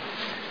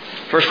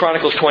 1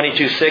 Chronicles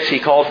 22, 6, he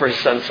called for his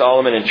son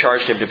Solomon and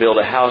charged him to build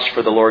a house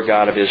for the Lord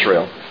God of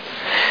Israel.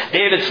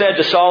 David said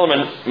to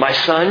Solomon, "My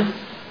son,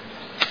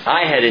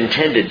 I had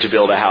intended to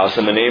build a house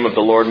in the name of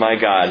the Lord my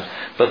God,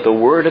 but the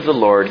word of the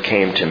Lord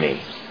came to me,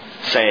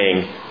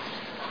 saying,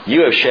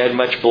 'You have shed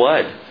much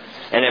blood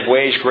and have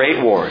waged great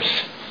wars.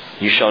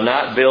 You shall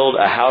not build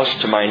a house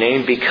to my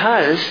name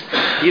because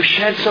you've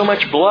shed so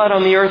much blood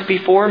on the earth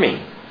before me.'"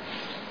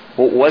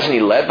 Well, wasn't he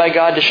led by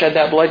God to shed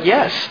that blood?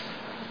 Yes.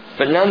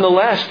 But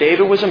nonetheless,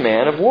 David was a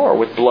man of war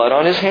with blood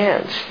on his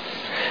hands.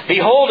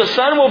 "Behold, a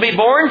son will be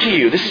born to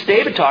you." This is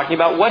David talking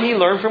about what he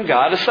learned from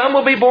God. "A son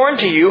will be born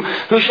to you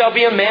who shall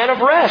be a man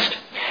of rest.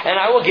 And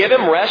I will give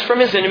him rest from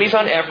his enemies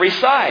on every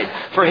side.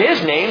 For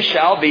his name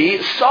shall be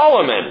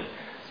Solomon."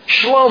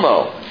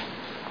 Shlomo.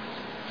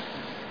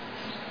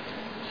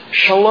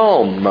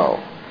 Shalomo.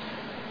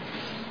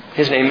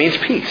 His name means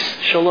peace.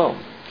 Shalom.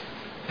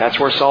 That's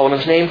where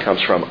Solomon's name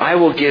comes from. "I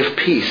will give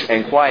peace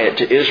and quiet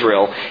to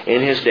Israel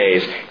in his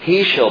days.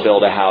 He shall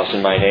build a house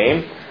in my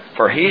name.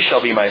 For he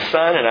shall be my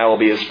son, and I will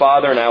be his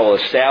father, and I will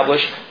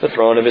establish the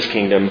throne of his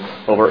kingdom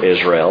over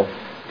Israel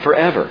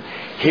forever."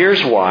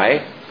 Here's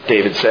why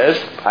David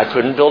says, "I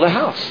couldn't build a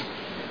house.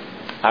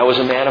 I was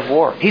a man of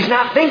war." He's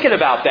not thinking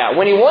about that.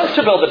 When he wants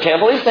to build the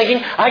temple, he's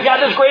thinking, "I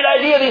got this great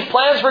idea, these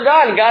plans for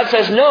God." And God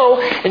says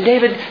no. And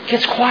David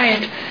gets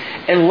quiet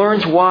and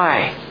learns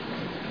why.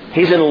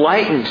 He's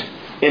enlightened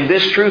in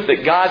this truth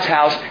that God's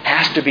house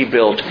has to be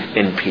built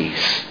in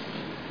peace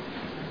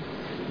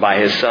by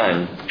his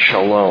son,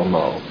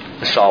 Shalomo,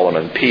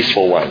 Solomon,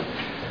 peaceful one.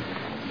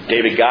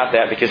 David got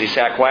that because he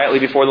sat quietly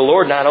before the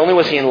Lord. Not only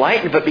was he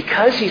enlightened, but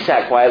because he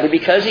sat quietly,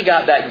 because he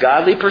got that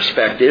godly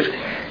perspective,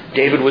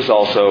 David was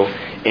also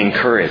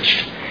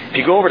encouraged. If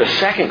you go over to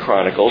 2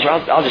 Chronicles,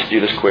 I'll just do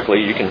this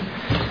quickly. You can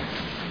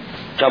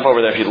jump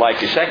over there if you'd like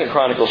to. 2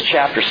 Chronicles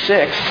chapter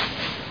 6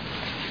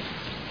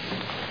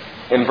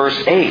 in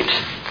verse 8.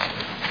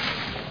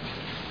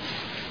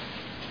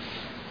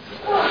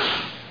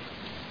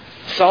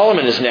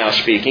 Solomon is now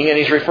speaking, and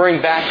he's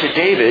referring back to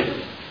David,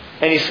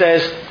 and he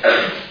says,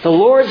 "The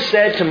Lord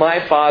said to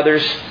my father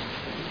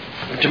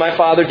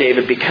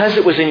David, because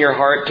it was in your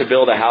heart to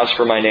build a house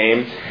for my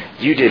name,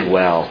 you did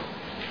well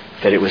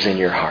that it was in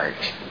your heart."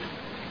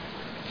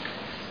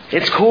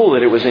 It's cool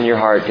that it was in your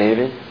heart,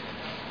 David.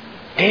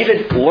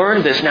 David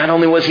learned this. Not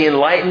only was he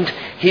enlightened,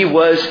 he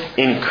was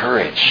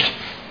encouraged.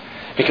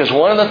 Because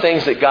one of the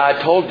things that God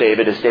told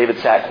David as David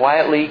sat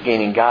quietly,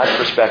 gaining God's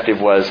perspective,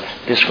 was,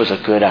 "This was a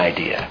good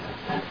idea.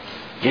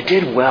 You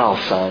did well,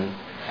 son.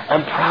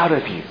 I'm proud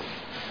of you."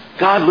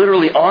 God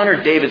literally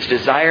honored David's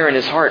desire in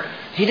his heart.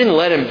 He didn't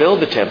let him build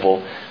the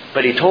temple,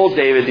 but he told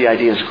David, "The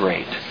idea is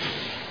great.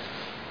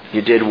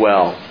 You did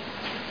well.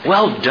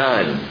 Well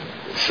done,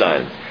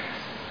 son."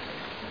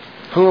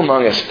 Who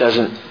among us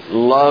doesn't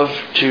love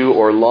to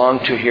or long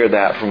to hear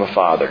that from a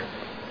father?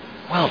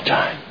 Well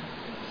done.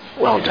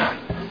 Well done.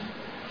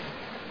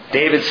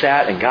 David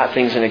sat and got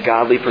things in a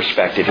godly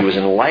perspective. He was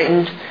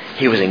enlightened.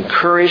 He was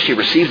encouraged. He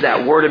received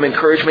that word of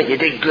encouragement. "You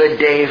did good,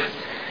 Dave."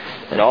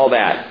 And all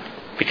that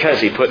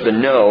because he put the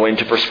no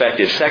into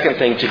perspective. Second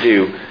thing to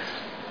do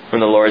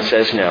when the Lord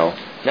says no.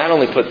 Not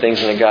only put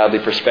things in a godly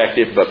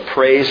perspective, but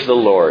praise the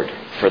Lord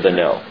for the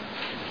no.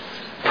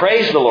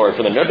 Praise the Lord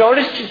for the no. Don't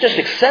just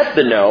accept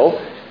the no,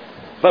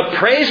 but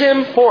praise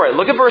Him for it.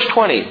 Look at verse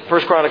 20,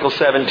 1 Chronicles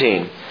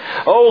 17.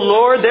 "O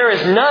Lord, there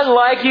is none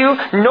like you,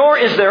 nor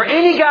is there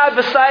any God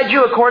beside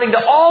you, according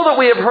to all that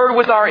we have heard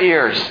with our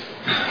ears."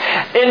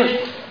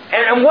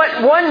 And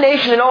what one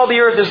nation in all the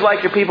earth is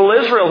like your people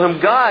Israel, whom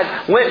God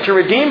went to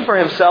redeem for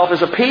Himself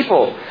as a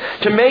people,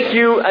 to make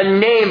you a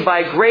name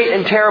by great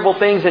and terrible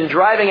things, and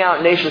driving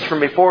out nations from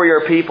before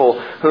your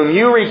people, whom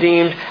you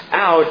redeemed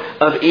out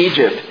of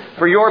Egypt.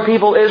 For your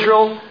people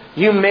Israel,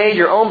 you made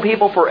your own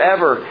people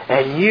forever,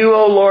 and you,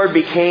 O Lord,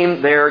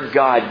 became their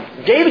God.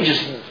 David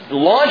just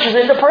launches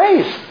into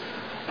praise.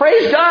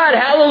 Praise God.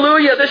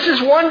 Hallelujah. This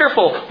is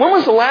wonderful. When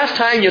was the last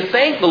time you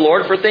thanked the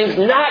Lord for things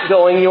not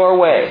going your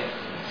way?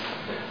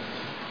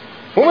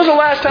 When was the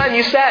last time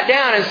you sat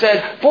down and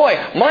said, "Boy,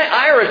 my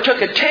IRA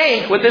took a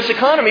tank with this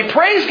economy.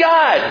 Praise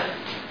God.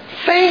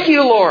 Thank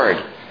you, Lord.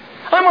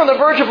 I'm on the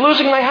verge of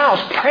losing my house.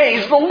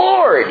 Praise the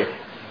Lord."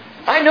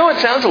 I know it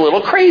sounds a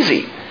little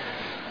crazy.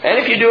 And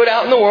if you do it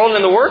out in the world,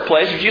 in the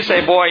workplace, if you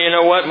say, "Boy, you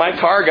know what? My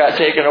car got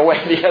taken away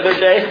the other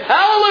day."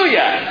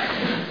 Hallelujah.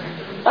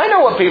 I know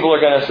what people are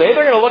going to say.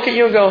 They're going to look at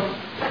you and go,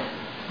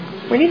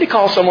 "We need to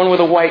call someone with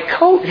a white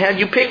coat and have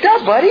you picked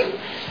up, buddy."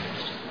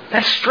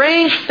 That's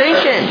strange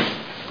thinking.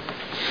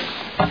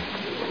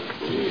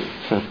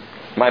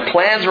 My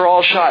plans are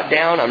all shot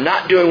down. I'm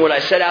not doing what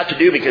I set out to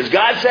do because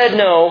God said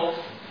no.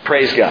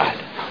 Praise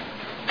God.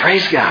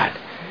 Praise God.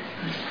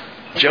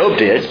 Job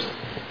did.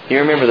 You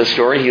remember the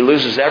story. He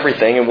loses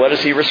everything. And what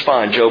does he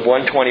respond? Job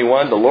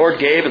 1:21, the Lord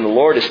gave and the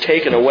Lord has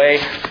taken away.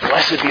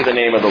 Blessed be the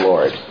name of the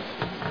Lord.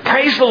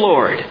 Praise the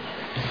Lord.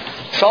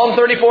 Psalm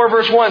 34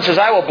 verse 1 says,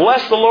 I will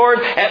bless the Lord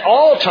at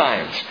all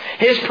times.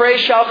 His praise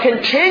shall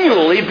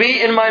continually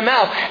be in my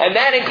mouth. And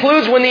that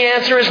includes when the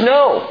answer is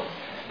no.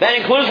 That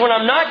includes when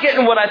I'm not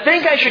getting what I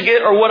think I should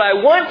get or what I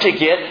want to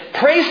get.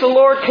 Praise the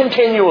Lord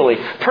continually.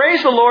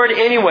 Praise the Lord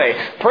anyway.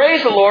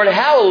 Praise the Lord.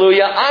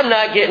 Hallelujah. I'm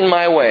not getting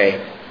my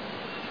way.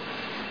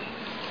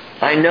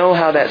 I know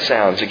how that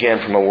sounds, again,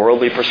 from a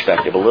worldly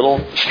perspective. A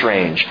little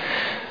strange.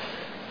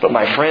 But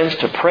my friends,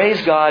 to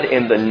praise God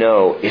in the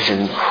no is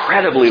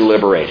incredibly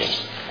liberating.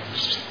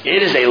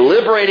 It is a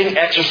liberating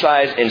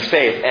exercise in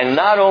faith. And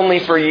not only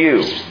for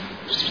you,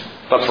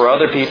 but for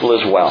other people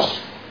as well.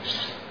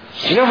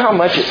 Do you know how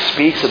much it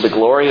speaks of the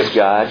glory of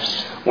God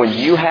when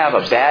you have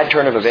a bad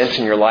turn of events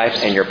in your life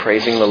and you're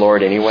praising the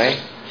Lord anyway?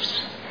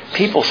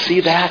 People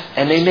see that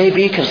and they may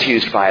be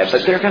confused by it,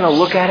 but they're going to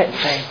look at it and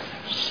say,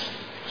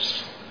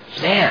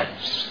 man,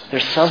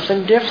 there's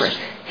something different.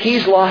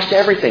 He's lost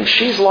everything.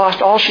 She's lost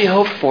all she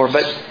hoped for,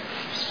 but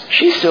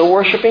she's still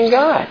worshiping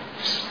God.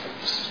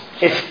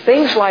 It's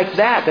things like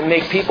that that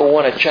make people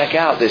want to check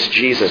out this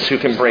Jesus who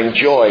can bring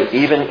joy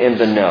even in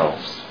the no.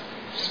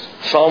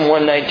 Psalm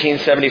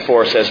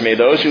 119:74 says, may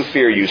those who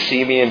fear you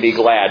see me and be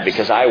glad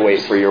because I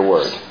wait for your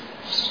word.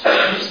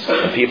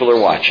 And people are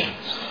watching.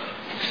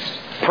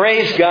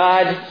 Praise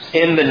God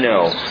in the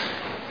no.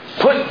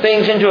 Put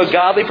things into a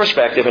godly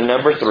perspective. And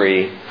number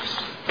 3,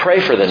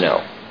 pray for the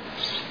no.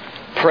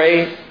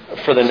 Pray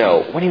for the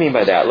no. What do you mean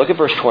by that? Look at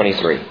verse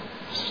 23.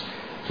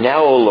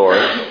 Now, O Lord,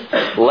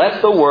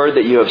 let the word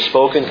that you have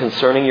spoken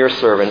concerning your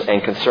servant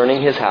and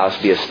concerning his house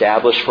be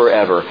established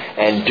forever,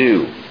 and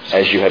do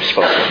as you have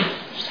spoken.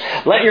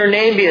 Let your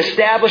name be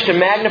established and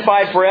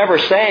magnified forever,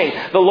 saying,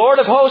 the Lord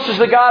of hosts is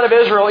the God of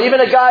Israel, even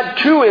a God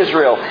to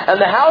Israel. And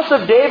the house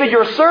of David,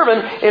 your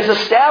servant, is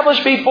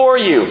established before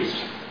you.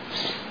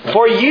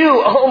 For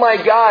you, O my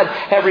God,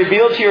 have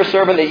revealed to your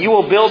servant that you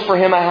will build for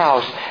him a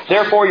house.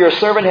 Therefore your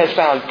servant has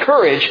found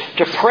courage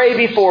to pray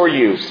before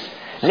you.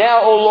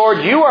 Now, O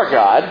Lord, you are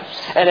God,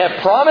 and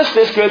have promised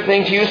this good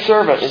thing to your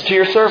servant.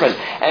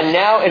 And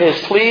now it has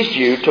pleased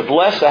you to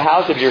bless the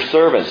house of your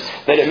servant,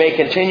 that it may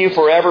continue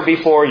forever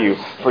before you.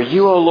 For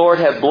you, O Lord,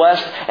 have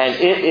blessed, and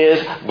it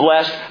is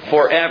blessed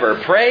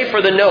forever. Pray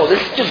for the no.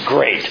 This is just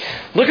great.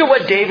 Look at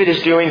what David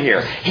is doing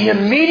here. He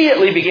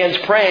immediately begins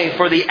praying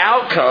for the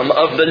outcome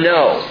of the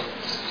no.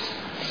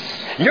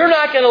 You're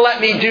not going to let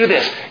me do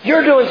this.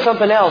 You're doing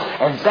something else.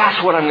 And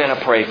that's what I'm going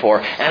to pray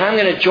for. And I'm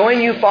going to join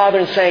you, Father,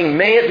 in saying,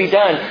 may it be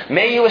done.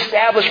 May you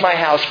establish my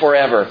house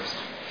forever.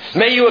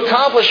 May you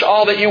accomplish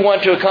all that you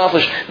want to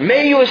accomplish.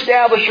 May you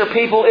establish your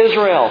people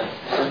Israel.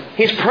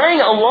 He's praying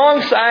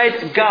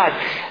alongside God.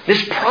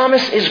 This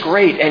promise is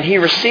great. And he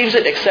receives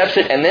it, accepts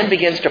it, and then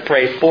begins to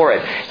pray for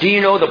it. Do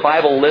you know the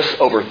Bible lists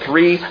over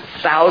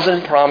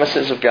 3,000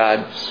 promises of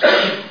God?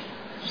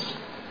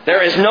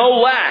 There is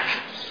no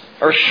lack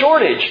or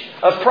shortage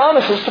of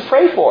promises to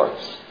pray for.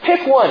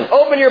 Pick one.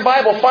 Open your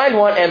Bible, find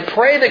one, and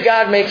pray that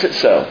God makes it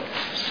so.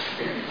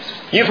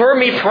 You've heard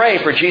me pray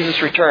for Jesus'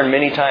 return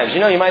many times. You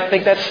know, you might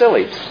think that's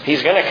silly.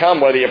 He's going to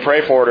come whether you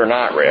pray for it or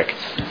not, Rick.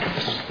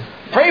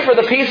 Pray for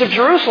the peace of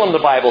Jerusalem, the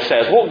Bible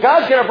says. Well,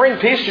 God's going to bring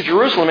peace to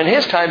Jerusalem in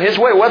His time, His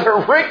way. Whether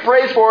Rick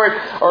prays for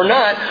it or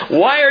not,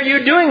 why are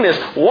you doing this?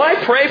 Why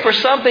pray for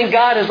something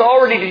God has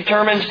already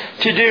determined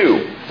to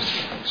do?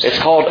 It's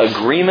called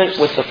agreement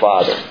with the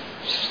Father.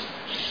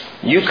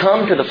 You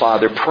come to the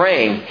Father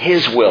praying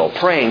His will,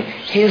 praying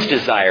His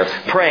desire,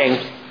 praying,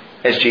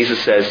 as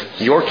Jesus says,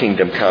 your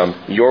kingdom come,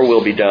 your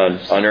will be done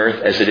on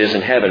earth as it is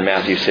in heaven,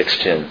 Matthew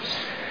 6:10.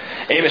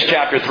 Amos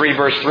chapter 3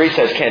 verse 3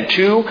 says, can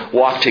two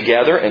walk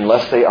together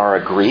unless they are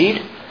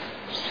agreed?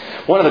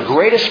 One of the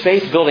greatest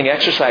faith-building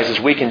exercises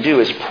we can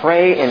do is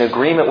pray in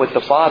agreement with the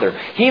Father.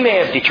 He may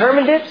have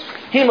determined it.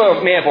 He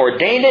may have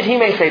ordained it. He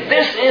may say,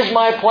 this is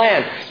my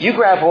plan. You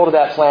grab hold of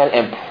that plan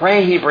and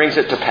pray He brings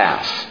it to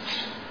pass.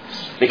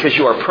 Because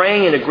you are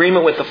praying in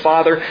agreement with the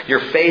Father,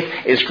 your faith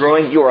is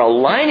growing. You are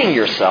aligning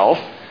yourself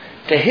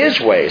to His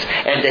ways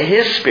and to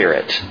His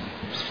Spirit.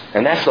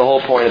 And that's the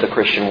whole point of the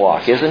Christian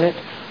walk, isn't it?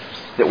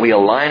 That we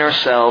align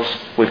ourselves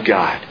with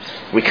God.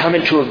 We come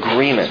into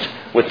agreement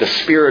with the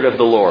Spirit of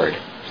the Lord.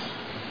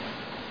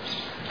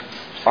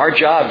 Our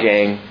job,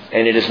 gang,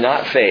 and it is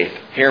not faith,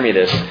 hear me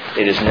this,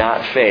 it is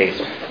not faith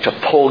to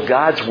pull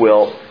God's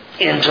will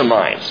into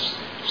mine.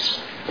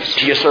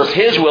 To usurp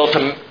His will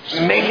to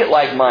make it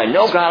like mine.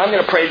 No, God, I'm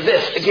going to pray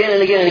this again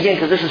and again and again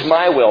because this is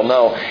my will.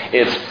 No,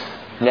 it's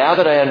now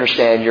that I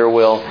understand your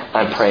will,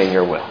 I'm praying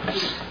your will.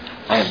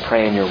 I am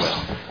praying your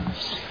will.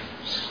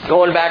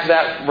 Going back to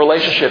that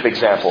relationship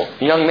example.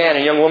 A young man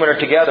and a young woman are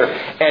together,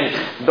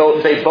 and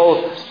though they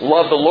both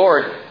love the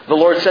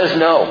Lord says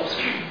no.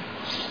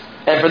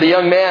 And for the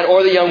young man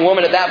or the young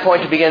woman at that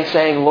point to begin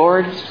saying,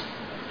 Lord,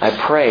 I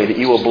pray that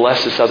you will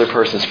bless this other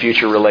person's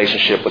future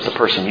relationship with the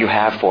person you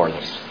have for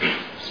them.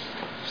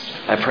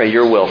 I pray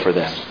your will for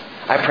them.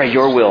 I pray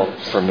your will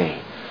for me.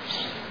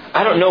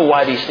 I don't know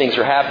why these things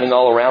are happening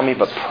all around me,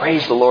 but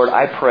praise the Lord,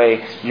 I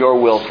pray your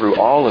will through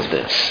all of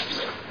this.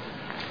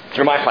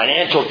 Through my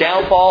financial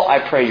downfall, I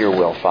pray your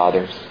will,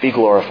 Father. Be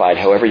glorified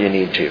however you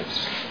need to.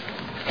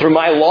 Through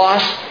my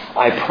loss,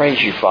 I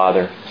praise you,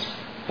 Father.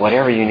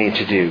 Whatever you need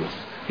to do,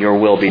 your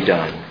will be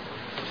done.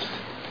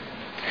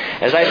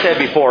 As I said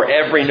before,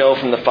 every no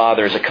from the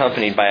Father is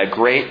accompanied by a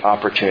great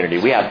opportunity.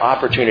 We have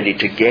opportunity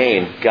to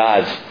gain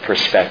God's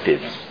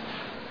perspective,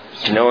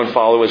 to know and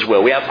follow His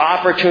will. We have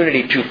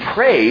opportunity to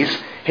praise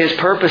His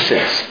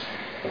purposes.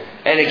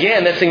 And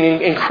again, that's an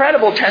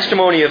incredible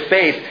testimony of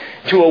faith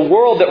to a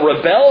world that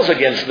rebels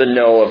against the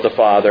no of the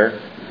Father,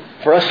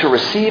 for us to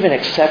receive and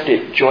accept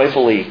it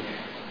joyfully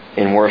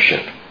in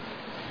worship.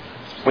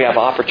 We have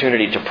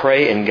opportunity to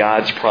pray in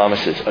God's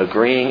promises,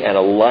 agreeing and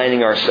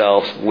aligning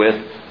ourselves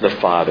with the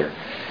Father.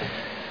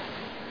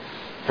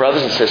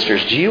 Brothers and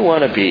sisters, do you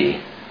want to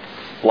be,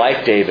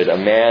 like David, a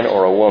man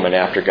or a woman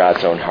after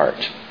God's own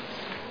heart?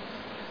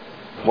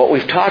 What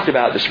we've talked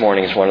about this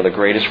morning is one of the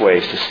greatest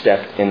ways to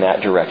step in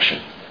that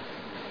direction.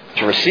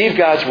 To receive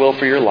God's will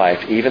for your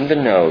life, even the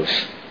no's,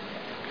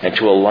 and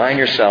to align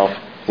yourself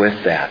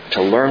with that.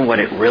 To learn what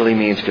it really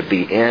means to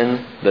be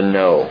in the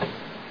no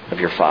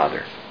of your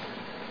Father.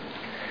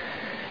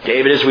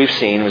 David, as we've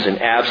seen, was in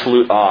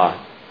absolute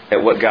awe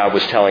at what God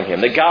was telling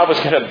him. That God was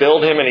going to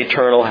build him an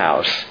eternal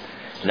house.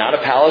 Not a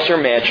palace or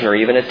mansion or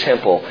even a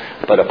temple,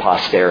 but a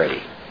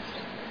posterity.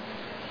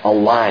 A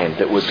line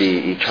that would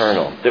be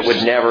eternal, that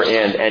would never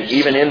end. And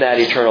even in that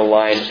eternal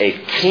line, a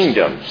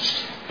kingdom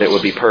that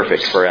would be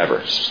perfect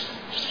forever.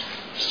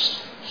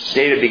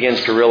 David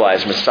begins to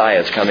realize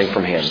Messiah is coming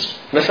from him.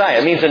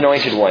 Messiah means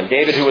anointed one.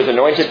 David, who was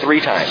anointed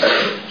 3 times.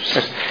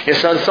 His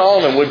son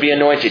Solomon would be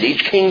anointed.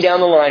 Each king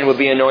down the line would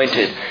be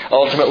anointed.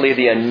 Ultimately,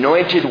 the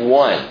anointed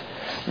one,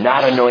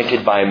 not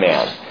anointed by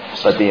man,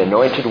 but the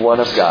anointed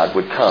one of God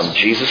would come,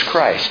 Jesus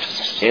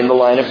Christ, in the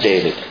line of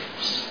David,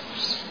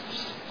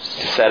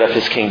 to set up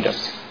His kingdom.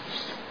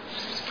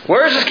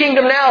 Where is His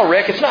kingdom now,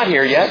 Rick? It's not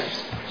here yet.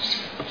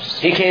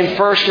 He came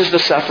first as the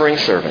suffering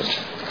servant.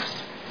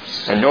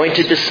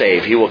 Anointed to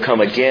save, He will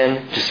come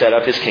again to set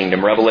up His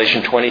kingdom.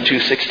 Revelation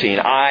 22:16.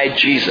 I,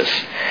 Jesus,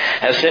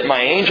 have sent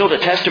my angel to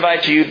testify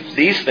to you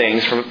these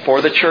things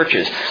for the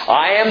churches.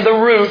 I am the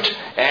root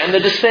and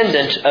the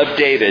descendant of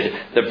David,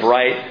 the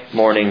bright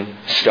morning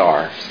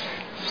star.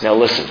 Now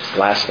listen,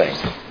 last thing.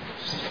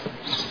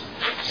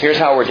 Here's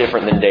how we're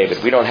different than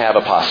David. We don't have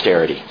a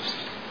posterity.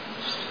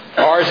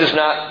 Ours is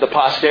not the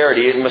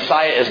posterity.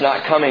 Messiah is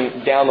not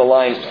coming down the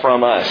line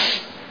from us.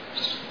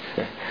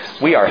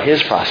 We are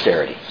His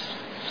posterity.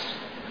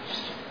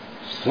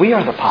 We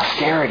are the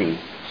posterity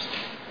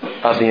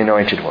of the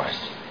Anointed One.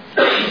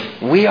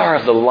 We are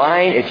of the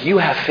line, if you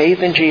have faith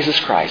in Jesus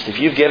Christ, if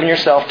you've given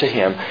yourself to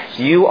Him,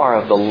 you are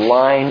of the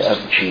line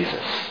of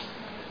Jesus.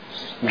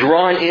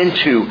 Drawn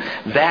into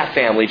that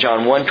family,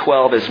 John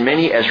 1:12, as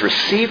many as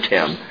received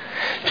Him,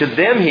 to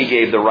them He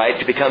gave the right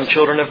to become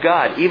children of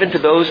God, even to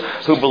those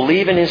who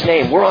believe in His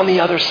name. We're on the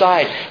other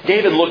side.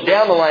 David looked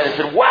down the line and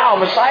said, wow,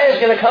 Messiah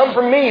is going to come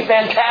from me.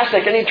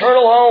 Fantastic, an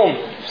eternal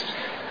home.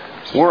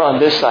 We're on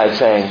this side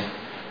saying,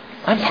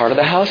 I'm part of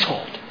the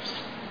household.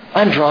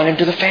 I'm drawn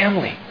into the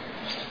family.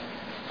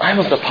 I'm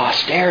of the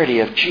posterity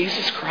of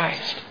Jesus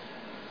Christ.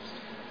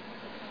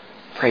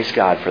 Praise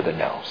God for the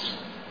no.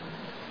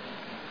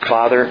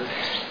 Father,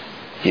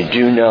 you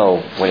do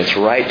know when it's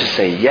right to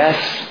say yes,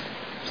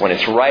 when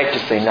it's right to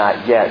say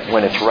not yet,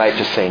 when it's right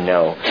to say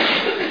no.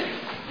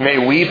 May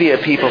we be a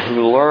people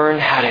who learn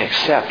how to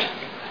accept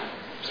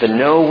the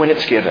no when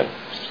it's given.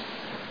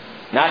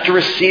 Not to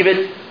receive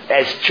it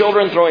as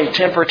children throwing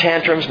temper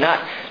tantrums,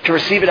 not to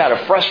receive it out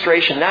of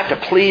frustration, not to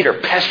plead or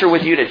pester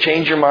with you to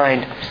change your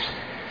mind,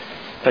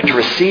 but to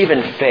receive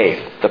in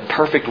faith the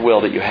perfect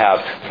will that you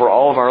have for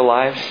all of our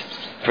lives,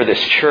 for this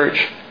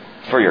church,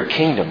 for your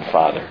kingdom,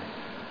 Father.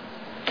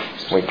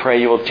 We pray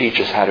you will teach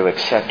us how to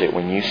accept it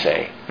when you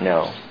say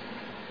no.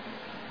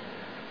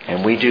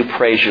 And we do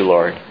praise you,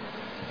 Lord,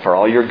 for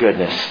all your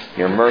goodness,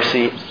 your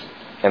mercy,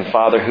 and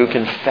Father, who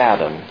can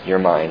fathom your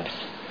mind?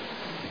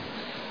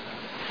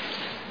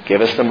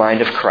 Give us the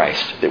mind of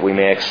Christ that we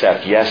may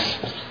accept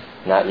yes,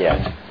 not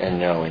yet, and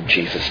no in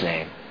Jesus'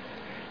 name.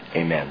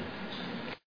 Amen.